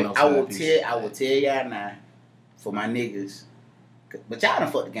really had no I will side piece. tell. I will tell y'all now, for my niggas. But y'all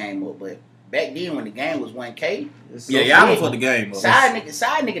done fucked the game up. But back then, when the game was 1K, Yeah, y'all done fuck the game up. side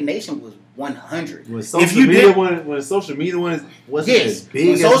nigga nation was 100. When social you media did- when social media wasn't Yes. as big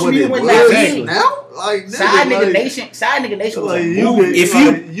When as social what media it went was down big. now, like Side nigga like, nation. Side nigga nation was like a you movie. could,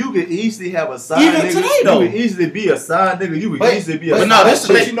 If you could easily have a side Even nigga. today, though. You could easily be a side nigga. You could But- easily be a but side no, that's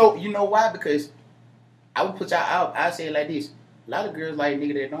the chick. thing. you know why? Because I would put y'all out. I say it like this: a lot of girls like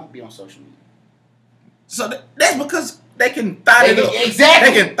nigga that don't be on social media. So that's because they can thot it up.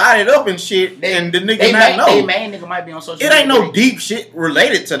 Exactly. They can thot it up and shit, and the nigga They not know. main nigga might be on social It media. ain't no deep shit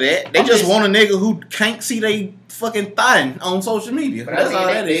related to that. They I'm just just- want a nigga who can't see they fucking thotting on social media. But That's all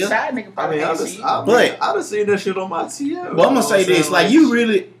that is. Side nigga I probably mean, I can't just, see. But- I done seen that shit on my TL. Well, I'm You know gonna say what this: saying? like, you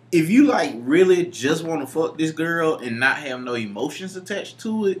really, if you like really just want to fuck this girl and not have no emotions attached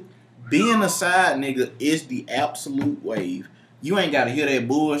to it, being a side nigga is the absolute wave. You ain't gotta hear that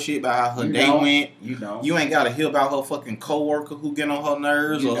bullshit about how her You day don't. went. You know. You ain't gotta hear about her fucking coworker who get on her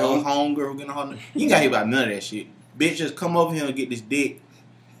nerves You or don't. her homegirl who get on her nerves. You ain't gotta hear about none of that shit. Bitch, just come over here and get this dick.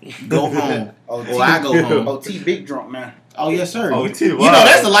 Go home. Oh, Or I go home. Oh, T big drunk man. Oh yes, sir. Oh, you T.Y. know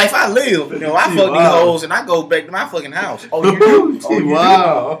that's the life I live. You know, I fuck these T.Y. hoes and I go back to my fucking house. Oh, you do? Oh, you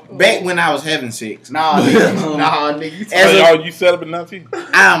Wow. Back when I was having sex. Nah, nigga. Nah, nigga. You As So, of- you celibate now, T?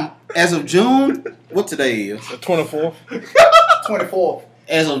 As of June, what today is? The 24th. 24.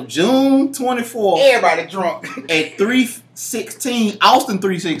 As of June 24th Everybody drunk. at 3:16, Austin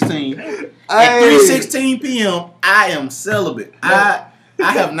 3:16. At Hey. 3:16 p.m., I am celibate. I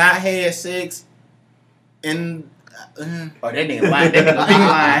have not had sex in. Oh, that nigga lying. That nigga big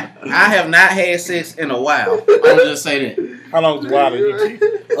lying. I have not had sex in a while. I'll just say that. How long is wild you,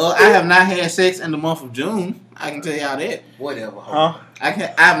 T? I have not had sex in the month of June. I can tell y'all that. Whatever. Ho. Huh? I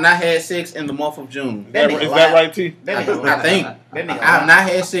have not had sex in the month of June. That Is nigga that lying. right, T? That nigga I lying. think. That I nigga have lying. not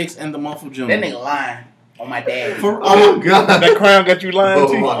had sex in the month of June. That nigga lying on my dad. Oh God. That crown got you lying,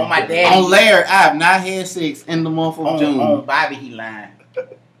 T? Oh, On my dad. On Larry, I have not had sex in the month of June. On Bobby, he lying.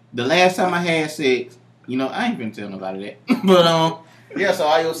 The last time I had sex, you know, I ain't gonna tell nobody that. But Yeah, so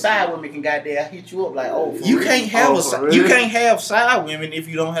all your side women can goddamn hit you up like, oh, for you real? can't have Oh, for you real? can't have side women if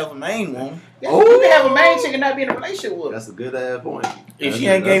you don't have a main woman. Yeah, you can have a main chick and not be in a relationship with her. That's a good ass point. If That's she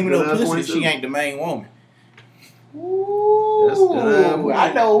ain't a- gave me that's a no good ass pussy, point, she too. ain't the main woman. That's good. Ooh,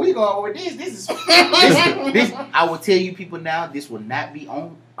 I know where we going with this. This is this. I will tell you people now. This will not be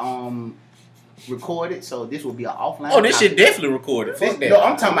on recorded, so this will be an offline. Oh, this topic. shit definitely recorded. Fuck that. No,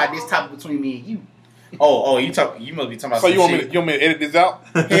 I'm talking about this topic between me and you. You must be talking about So some you want shit. me to edit this out?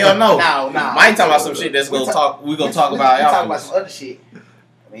 Hell no. No. Mike talking about some shit that's gonna talk. We gonna talk about We talking about afterwards. some other shit. I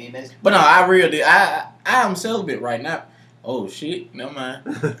mean, that's But no, I am celibate right now. Oh shit, never mind.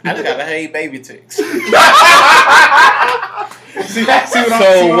 I just got a hey baby text. see what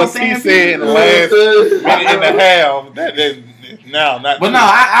So I'm what saying, he said in the people? last minute and a half, not But no,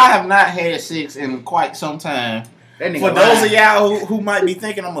 I have not had sex in quite some time. That nigga For those lying. of y'all who might be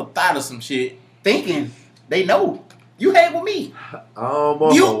thinking I'm a thought or some shit, thinking, they know you hang with me.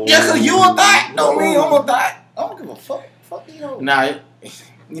 cause you a thought. Don't mean I'm a thought. I don't give a fuck. Fuck you know. Nah,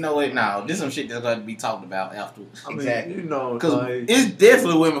 you know what? Nah, this some shit that's got to be talked about afterwards. I mean, Exactly. you know, Cause like, it's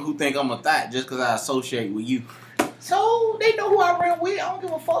definitely women who think I'm a thought just because I associate with you. So they know who I ran with. I don't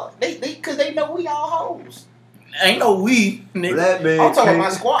give a fuck. Cause they know we all hoes. Ain't no we, nigga. black man I'm talking about my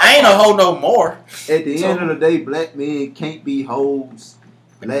can't, squad. I ain't a hoe no more. at the So- end of the day, black men can't be hoes.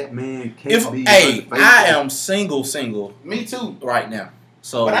 Black men can't be. I unfaithful. am single Me too. right now.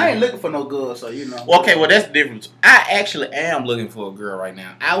 So, But I ain't looking for no girl, so you know. okay, well that's the difference. I actually am looking for a girl right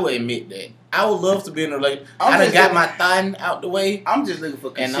now. I will admit that. I would love to be in a relationship. I'm I done just got looking- my thing out the way, I'm just looking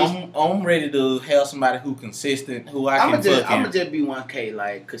for and consistent. I'm ready to have somebody who consistent, who I can fuck I'm in. gonna just be 1K,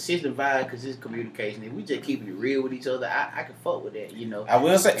 like consistent vibe, consistent communication. If we just keep it real with each other, I can fuck with that, you know. I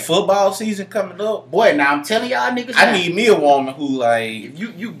will say, football season coming up. Boy, now I'm telling y'all niggas, I now, need me a woman who like,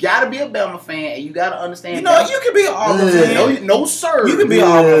 you gotta be a Bama fan and you gotta understand. you know, you can be an Auburn fan. no sir. You can be an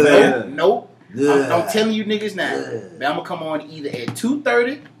Auburn fan. No. Yeah. I'm telling you niggas now. Yeah. Bama come on either at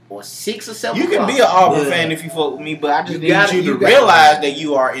 2:30 or 6 or 7. You can be an Auburn fan if you fuck with me, but I just You need gotta- you to you gotta- realize that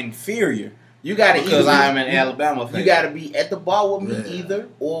you are inferior You gotta because either- I'm an Alabama fan. You gotta be at the bar with me Yeah. either,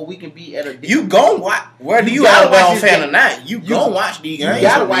 or we can be at a. You gon' watch whether You you gotta Alabama watch this fan game. or not. You You- gon' watch these You games.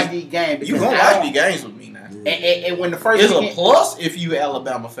 gotta with watch me. these games. You because gon' I watch don't- these games with me now. And when the first It's a weekend, plus if you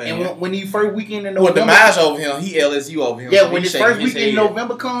Alabama fan. and when the first weekend in Well, November, Demise over here, he LSU over here. yeah, so when he this shaking first his weekend in head.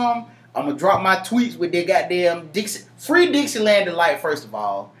 November come, I'm gonna drop my tweets with their goddamn free Dixieland Delight first of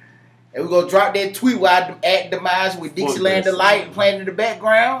all, and we gonna drop that tweet while I at Demise with Dixieland that Delight song. playing in the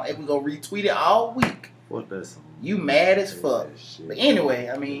background, and we gonna retweet it all week. What that song? You mad as fuck. That shit. But anyway,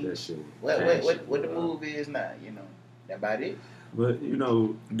 I mean, That shit. what the bro. move is now, you know, that about it. But you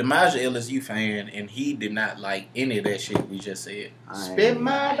know, Demise a LSU fan, and he did not like any of that shit we just said. Spend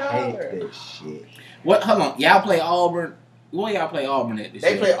my hate dollar. that shit. What? Hold on, y'all play Auburn. Where y'all play Auburn at this They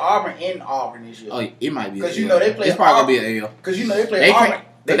year? play Auburn in Auburn this year. Oh, it might be. 'Cause a you L. know they play It's probably gonna be an L. Cause you know they play They Auburn. can't.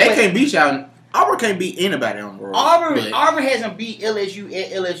 They can't beat y'all. Auburn can't beat anybody on the road. But Auburn hasn't beat LSU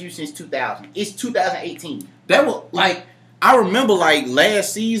at LSU since 2000. It's 2018. that was like I remember like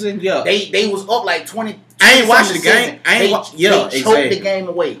last season. Yeah, They was up like 20. I ain't watched the 27. game. I ain't watched. Yeah, They choked exactly. the game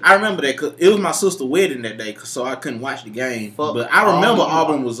away. I remember that because it was my sister's wedding that day, so I couldn't watch the game. Fuck But I remember all you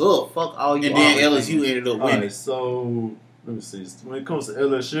Auburn was up, Fuck all you. and then Auburn LSU fans. ended up All winning. right, so let me see. When it comes to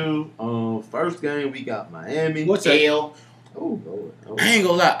LSU, first game we got Miami. What's that? L. Oh Lord. Oh. I ain't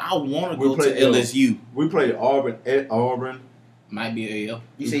gonna lie, I want to We go to played them. LSU. We played Auburn at Auburn. Might be a L.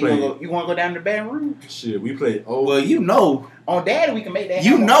 You We say played- you want to go down to Baton Rouge? Shit, we played. Oh, Well, you know, On Daddy, we can make that.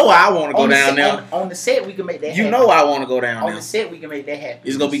 you happen. know, I want to go on the down set, there. on the set, we can make that. You happen. know, I want to go down on there. the set, we can make that happen.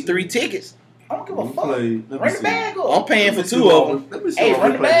 It's gonna be 3 tickets. I don't give a we fuck. played. Let me Run the see. bag I'm up. paying Let for me see 2 what of we- them. Let me see Hey, what run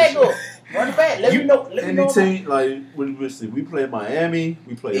we the played bag this up. Run it back. Let me know. Let me Any know. team, like, let's see, we play Miami,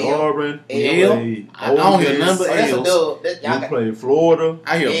 we play L. Auburn, we L. play I don't hear Ole none Miss, but Oh, that's a L's. dub. Y'all we got, play Florida,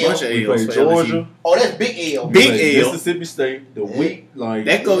 I hear a bunch of we L's play for Georgia, LSU. oh, that's big L. we Big play L. Mississippi State. The week, like,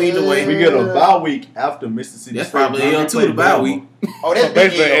 That go either way. we get a bye week after Mississippi That's State. probably Then we L too, play the bye Bama. week. Oh, that's So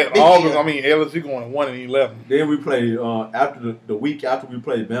big basically, L. at Big August, L. I mean, LSU going 1-11. Then we play after the week after we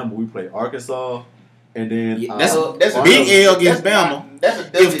play Bama, we play Arkansas, and then Yeah, that's a final- big L against Bama. That's a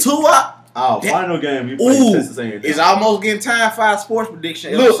W. If Tua Our that- final game, we play Ooh, Texas A&M. is almost getting time for our sports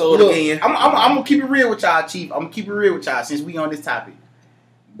prediction Look, episode again. I'm gonna keep it real with y'all, Chief. I'm gonna keep it real with y'all since we on this topic.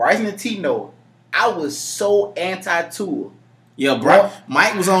 Bryson and T know I was so anti-Tua. Yeah, bro.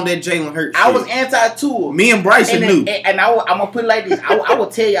 Mike was on that Jalen Hurts. I shit. was anti-Tua. Me and Bryson And, knew. and I'm gonna put it like this. I will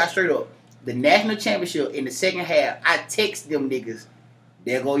tell y'all straight up. The national championship in the second half, I text them niggas.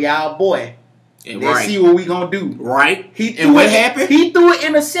 There go y'all boy. Let's see what we gonna do. Right. He And what happened? He threw an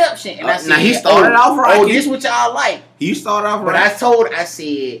interception, and I said, now he started off right. Oh, this what y'all like. He started off But right. I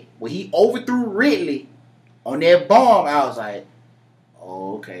said, when he overthrew Ridley on that bomb, I was like,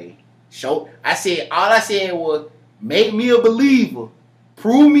 oh, okay. All I said was, make me a believer.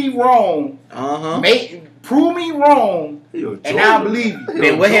 Prove me wrong. Prove me wrong, and I'll believe you.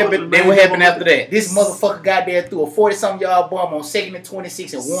 Then what happened? Then what happened after that? This motherfucker got there through a 40-something yard bomb on 2nd and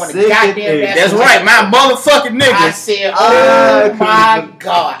 26 and won the Second goddamn and- That's national right, my championship. motherfucking I nigga. said, I oh my couldn't-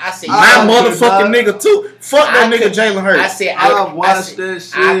 God. I said, My I could motherfucking not- nigga too. Fuck that I nigga could- Jalen I Hurts. said, I watched that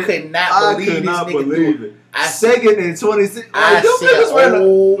shit. I could not believe could this not nigga believe do it. I Second and 26. I Like, them said, niggas ran a,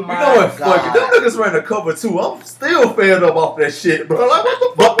 oh you my know what? Fuck it. Them God. niggas ran a cover two. I'm still fed up off that shit, bro. Like, what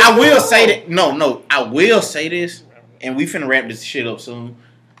the fuck? But is I will going say on? that no, I will say this, and we finna wrap this shit up soon.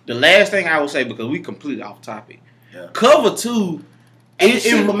 The last thing I will say, because we completely off topic. Yeah. Cover two, And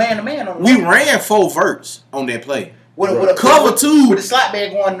shit, but man to man on the we ran 4 verts on that play. with a Cover two, with the slot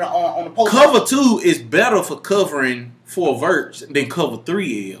bag going on the post. cover 2 is better for covering 4 verts than cover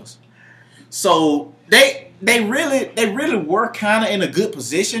 3 is. So they really were kind of in a good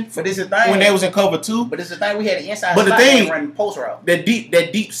position But this is the thing when they was in cover 2. But this is the thing, we had an inside But the slot thing- man running post route. That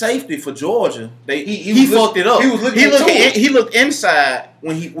deep safety for Georgia, He he was fucked it up. he was looking at Tua. he looked inside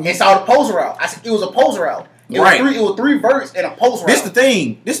when he And saw the post route. I said it was a post route. Right. It was 3 verts and a post route. This the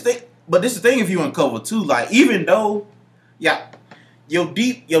thing. But this the thing. If you in cover 2, like even though, your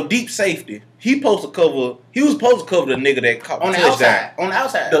deep safety, he was supposed to cover the nigga that caught on the the touchdown. outside. On the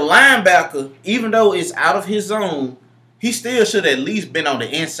outside. The linebacker, even though it's out of his zone, he still should have at least been on the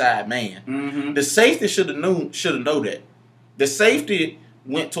inside man. Mm-hmm. The safety should have known that. The safety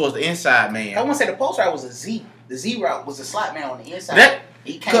went towards the inside man. I want to say the post route was a Z. The Z route was the slot man on the inside. That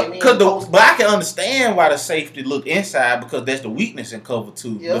he came in. but I can understand why the safety look inside because that's the weakness in cover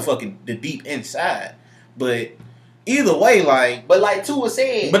 2, Yeah. the deep inside. But either way, like, But like Tua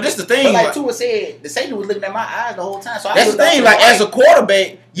said, but this the thing. but like like, Tua said, the safety was looking at my eyes the whole time. So that's the looked out thing. to Like the right. as a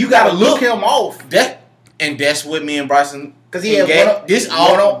quarterback, you gotta look him off. that's what me and Bryson. Because he had this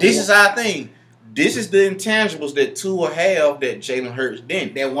one is our thing. This is the intangibles that Tua have that Jalen Hurts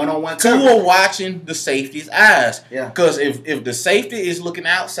didn't. that one-on-one Tua coverage. watching the safety's eyes. Yeah. Because if the safety is looking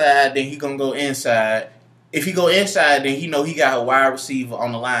outside, then he gonna go inside. If he go inside, then he know he got a wide receiver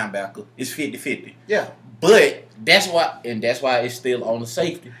on the linebacker. It's 50-50. Yeah. But that's why it's still on the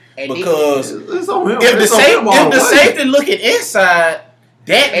safety. And Because It's on him. if the It's on him all safety, way. safety looking inside,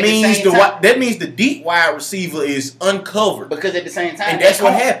 that At the means same time- that means the deep wide receiver is uncovered. Because at the same time, And that's that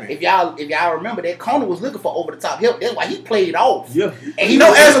what corner- happened. If y'all remember, that corner was looking for over the top help. That's why he played off. Yeah. And You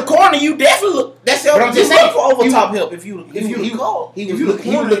know, as a corner, you definitely look. That's the But only I'm thing just saying, for over he top was- help. If you He was call,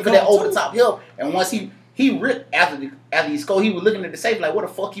 looking for that over the top help. And once he ripped after he scored, he was looking at the safety like, "What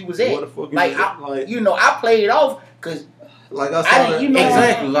the fuck he was at?" What the fuck he like, was at? Like- I played off because Like I I saw didn't, that. you know,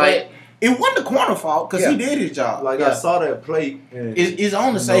 Exactly, like- but- it wasn't the corner fault because he did his job. Like Yeah. I saw that play. And, It's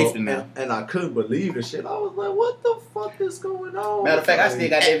on the you safety know, now. and I couldn't believe the shit. I was like, what the fuck is going on? matter of fact, I Like, still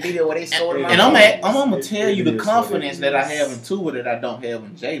got that video where they scored him. And out. I'm gonna tell you the It is confidence what it that I is. have in Tua that I don't have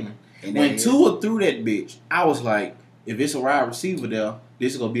in Jalen. And When that is- Tua threw that bitch, I was like, if it's a wide receiver there,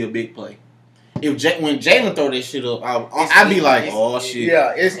 this is gonna be a big play. When Jalen throw that shit up, I'd be like, oh shit,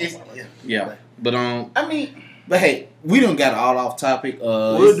 Yeah, it's yeah. But I mean, but hey, we done got all off topic.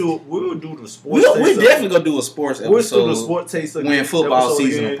 We'll do the sports. we taste definitely gonna do a sports We'll do episode. the sports taste again, when football episode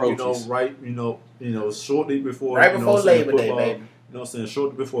season again, approaches. You know, shortly before, right you know before what I'm saying, Labor Day, football, baby. You know what I'm saying?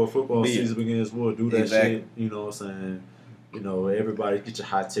 Shortly before football Yeah. season begins, we'll do that Exactly. shit. You know what I'm saying? You know, everybody get your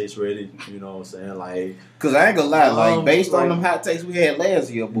hot takes ready. You know what I'm saying? Like, Cause I ain't gonna lie, like based on like- them hot takes we had last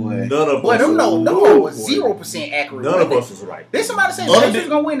year, boy. none of Boy, us. them was boy. 0% accurate. None of us was right. Did somebody say Other Texas than-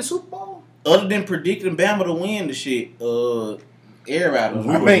 gonna win the Super Bowl? Other than predicting Bama to win the shit, Everybody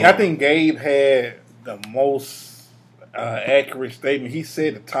was. I think Gabe had the most accurate statement. He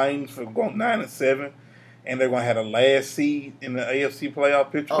said the Titans for going 9-7, and they're going to have the last seed in the AFC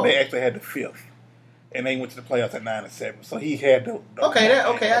playoff picture. But they actually had the 5th, and they went to the playoffs at 9-7. So he had the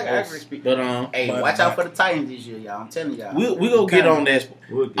I can respect. But hey, watch out for the Titans this year, y'all. I'm telling y'all. We gonna get on that.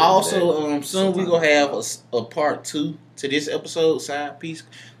 We'll get Also, that. soon we gonna have a part 2 to this episode, side piece.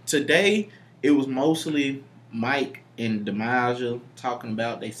 Today it was mostly Mike and DiMaggio talking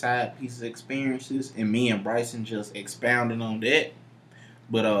about their side pieces experiences, and me and Bryson just expounding on that.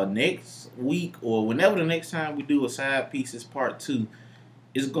 But next week or whenever the next time we do a side pieces part 2,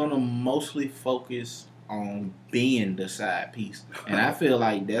 it's gonna mostly focus on being the side piece, and I feel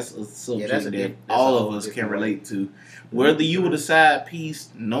like that's a subject that all of us can relate to, whether you were the side piece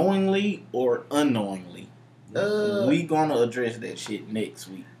knowingly or unknowingly. We gonna address that shit next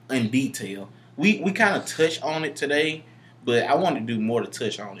week in detail. We kind of touch on it today, but I want to do more to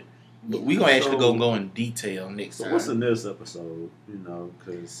touch on it. But we gonna actually go in detail next time. What's the next episode?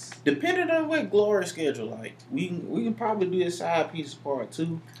 Because depending on what Glory schedule like, we can probably do a side piece part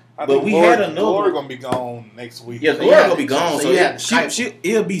 2. But we had another. Glory gonna be gone next week. Yeah, Glory gonna be gone. So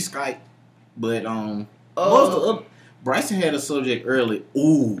it'll be Skype. But most of the Bryson had a subject early.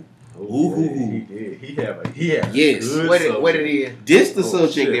 Ooh. He did. He had yes. What it is? This the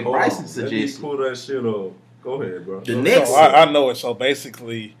subject that Bryson suggested. Pull that shit up. Go ahead, bro. The next, so I know it. So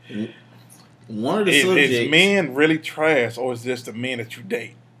basically, one of the subjects. Is men really trash, or is this the men that you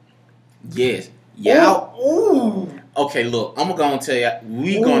date? Yes. Yeah. Ooh. Okay, look, I'm gonna tell you,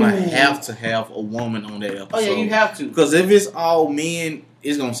 we're gonna have to have a woman on that episode. Oh yeah, you have to. Because if it's all men,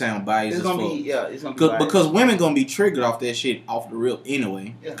 it's gonna sound biased. It's gonna be biased. Because women gonna be triggered off that shit off the rip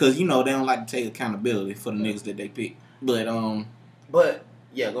anyway. Because they don't like to take accountability for the niggas that they pick. But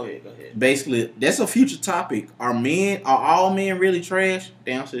yeah, go ahead. Basically, that's a future topic. Are all men really trash?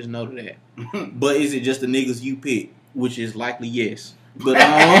 The answer is no to that. But is it just the niggas you pick? Which is likely yes. But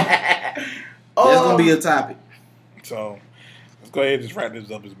that's gonna be a topic. So let's go ahead and just wrap this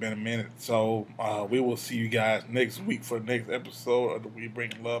up. It's been a minute. So we will see you guys next week for the next episode of the We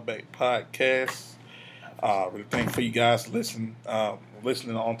Bring Love Back podcast. Really thank for you guys listening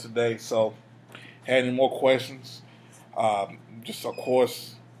on today. So had any more questions, just of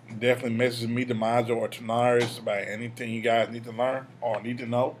course definitely message me, DiMaggio or Tanaris, about anything you guys need to learn or need to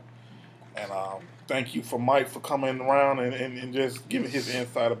know. And thank you for Mike for coming around and just giving his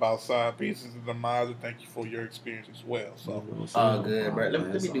insight about side pieces. And DiMaggio, thank you for your experience as well. So good, bro.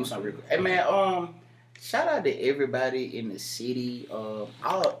 Let me do something real quick. Hey man, shout out to everybody in the city,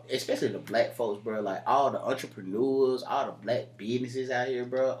 especially the black folks, bro. Like all the entrepreneurs, all the black businesses out here,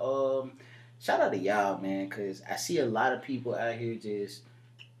 bro. Shout out to y'all, man, because I see a lot of people out here just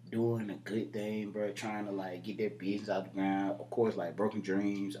doing a good thing, bro, trying to like get their business out the ground. Of course, like Broken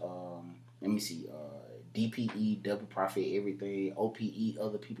Dreams, let me see, DPE, Double Profit, everything, OPE,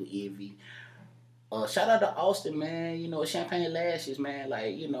 Other People Envy. Shout out to Austin, man. Champagne Lashes, man.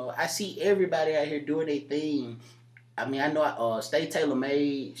 Like, I see everybody out here doing their thing. I mean, I know Stay Tailor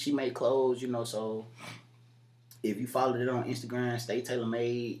Made, she made clothes, so if you followed it on Instagram, Stay Tailor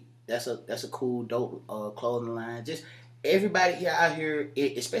Made, that's a cool, dope clothing line. Just everybody out here,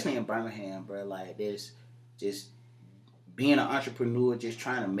 especially in Birmingham, bro, like there's just being an entrepreneur, just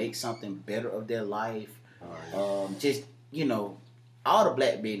trying to make something better of their life. Just, all the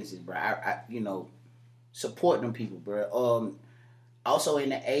black businesses, bro. I support them people, bro. Also in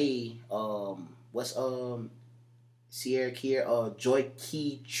the A, what's Sierra Kier, Joy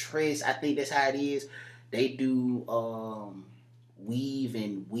Key Tress, I think that's how it is. They do weave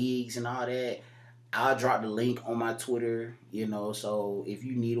and wigs and all that. I'll drop the link on my Twitter, so if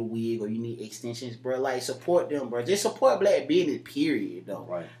you need a wig or you need extensions, bro, like support them, bro. Just support black business, period, though.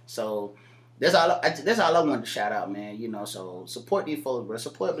 Right. So that's all I wanted to shout out, man. So support these folks, bro.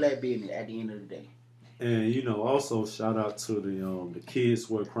 Support black business at the end of the day. And also shout out to the Kids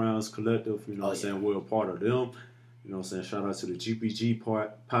Wear Crowns Collective. Saying we're a part of them. Shout out to the GPG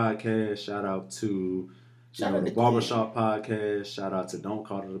podcast. Shout out to the Barbershop Podcast. Shout out to Don't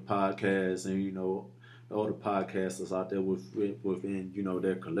Call It a Podcast, and the other podcasters out there within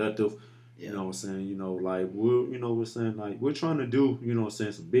their collective. Yeah. You know what I'm saying? Like we're saying like we're trying to do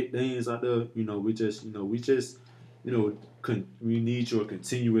some big things out there. We need your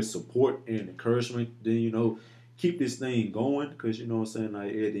continuous support and encouragement. Then keep this thing going, because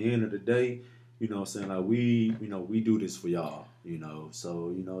like at the end of the day, like we do this for y'all.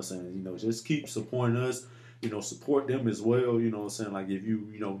 So just keep supporting us. Support them as well. Like if you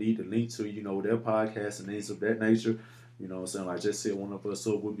need the link to their podcast and things of that nature, like just hit one of us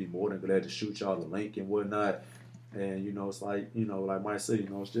up. We'll be more than glad to shoot y'all the link and whatnot. And it's like like Mike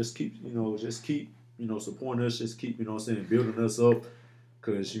said, just keep supporting us, just keep building us up,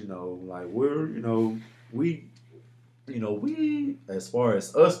 because like we as far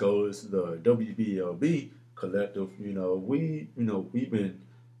as us goes, the WBLB collective, we've been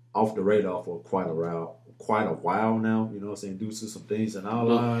off the radar for quite a while now, due to some things in our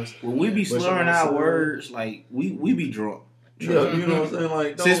lives. When we be slurring our words, like we be drunk. Yeah, you know what I'm saying?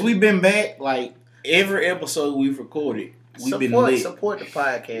 Like, since we've been back, like every episode we've recorded, we've been lit. Support the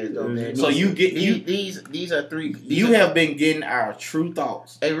podcast though, man. So you get these are three. You have been getting our true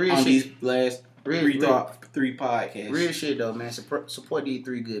thoughts on these last three podcasts. Real shit though, man. Support these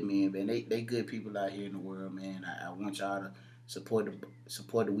three good men, man. They good people out here in the world, man. I want y'all to support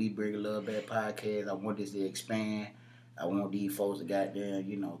the We Bring Love Back podcast. I want this to expand. I want these folks to goddamn,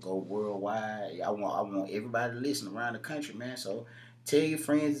 go worldwide. I want everybody to listen around the country, man. So tell your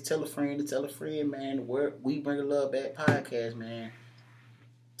friends to tell a friend to tell a friend, man. We Bring a Love Back podcast, man.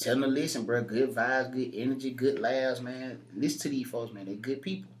 Tell them to listen, bro. Good vibes, good energy, good laughs, man. Listen to these folks, man. They're good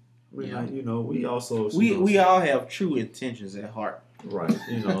people. We also we all have true intentions at heart. Right,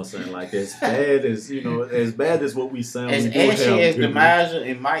 what I'm saying? Like, as bad as what we sound, as ashy as Demaja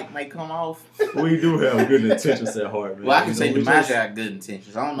and Mike may come off, we do have good intentions at heart, man. Well, I can say Demaja got good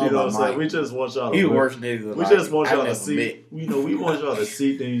intentions. I don't know about Mike. We just want y'all to he the worst nigga. We just want y'all to see. We want y'all to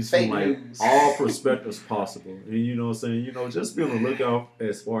see things from like all perspectives possible, and what I'm saying. Just be on the lookout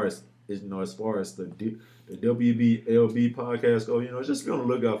as far as the WBLB podcast go, just be on the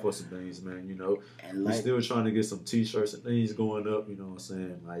lookout for some things, man. And we're still trying to get some t-shirts and things going up, what I'm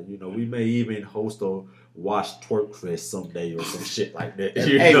saying? Like, we may even host a Watch Twerk Fest someday or some shit like that.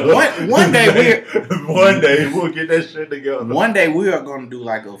 Hey, one day we'll get that shit together. One day we are gonna do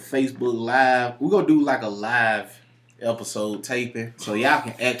like a Facebook Live. We're gonna do like a live episode taping, so y'all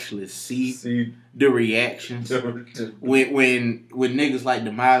can actually see the reactions. when niggas like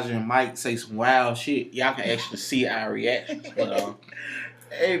Demaja and Mike say some wild shit, y'all can actually see our reactions.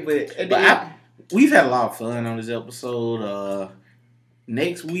 We've had a lot of fun on this episode.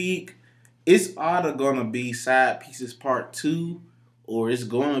 Next week, it's either gonna be Side Pieces Part 2, or it's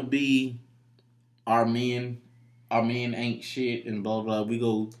gonna be our men ain't shit and blah blah. We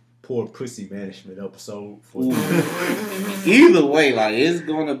go. Poor pussy management episode. Either way, like, it's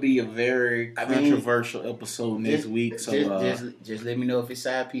gonna be a very controversial episode next week. So just let me know if it's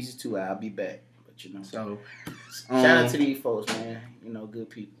Side Pieces too. I'll be back. But so shout out to these folks, man. Good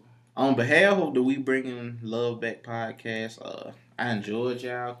people. On behalf of the We Bringing Love Back podcast, I enjoyed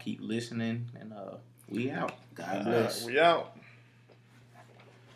y'all. Keep listening, and we out. God bless. We out.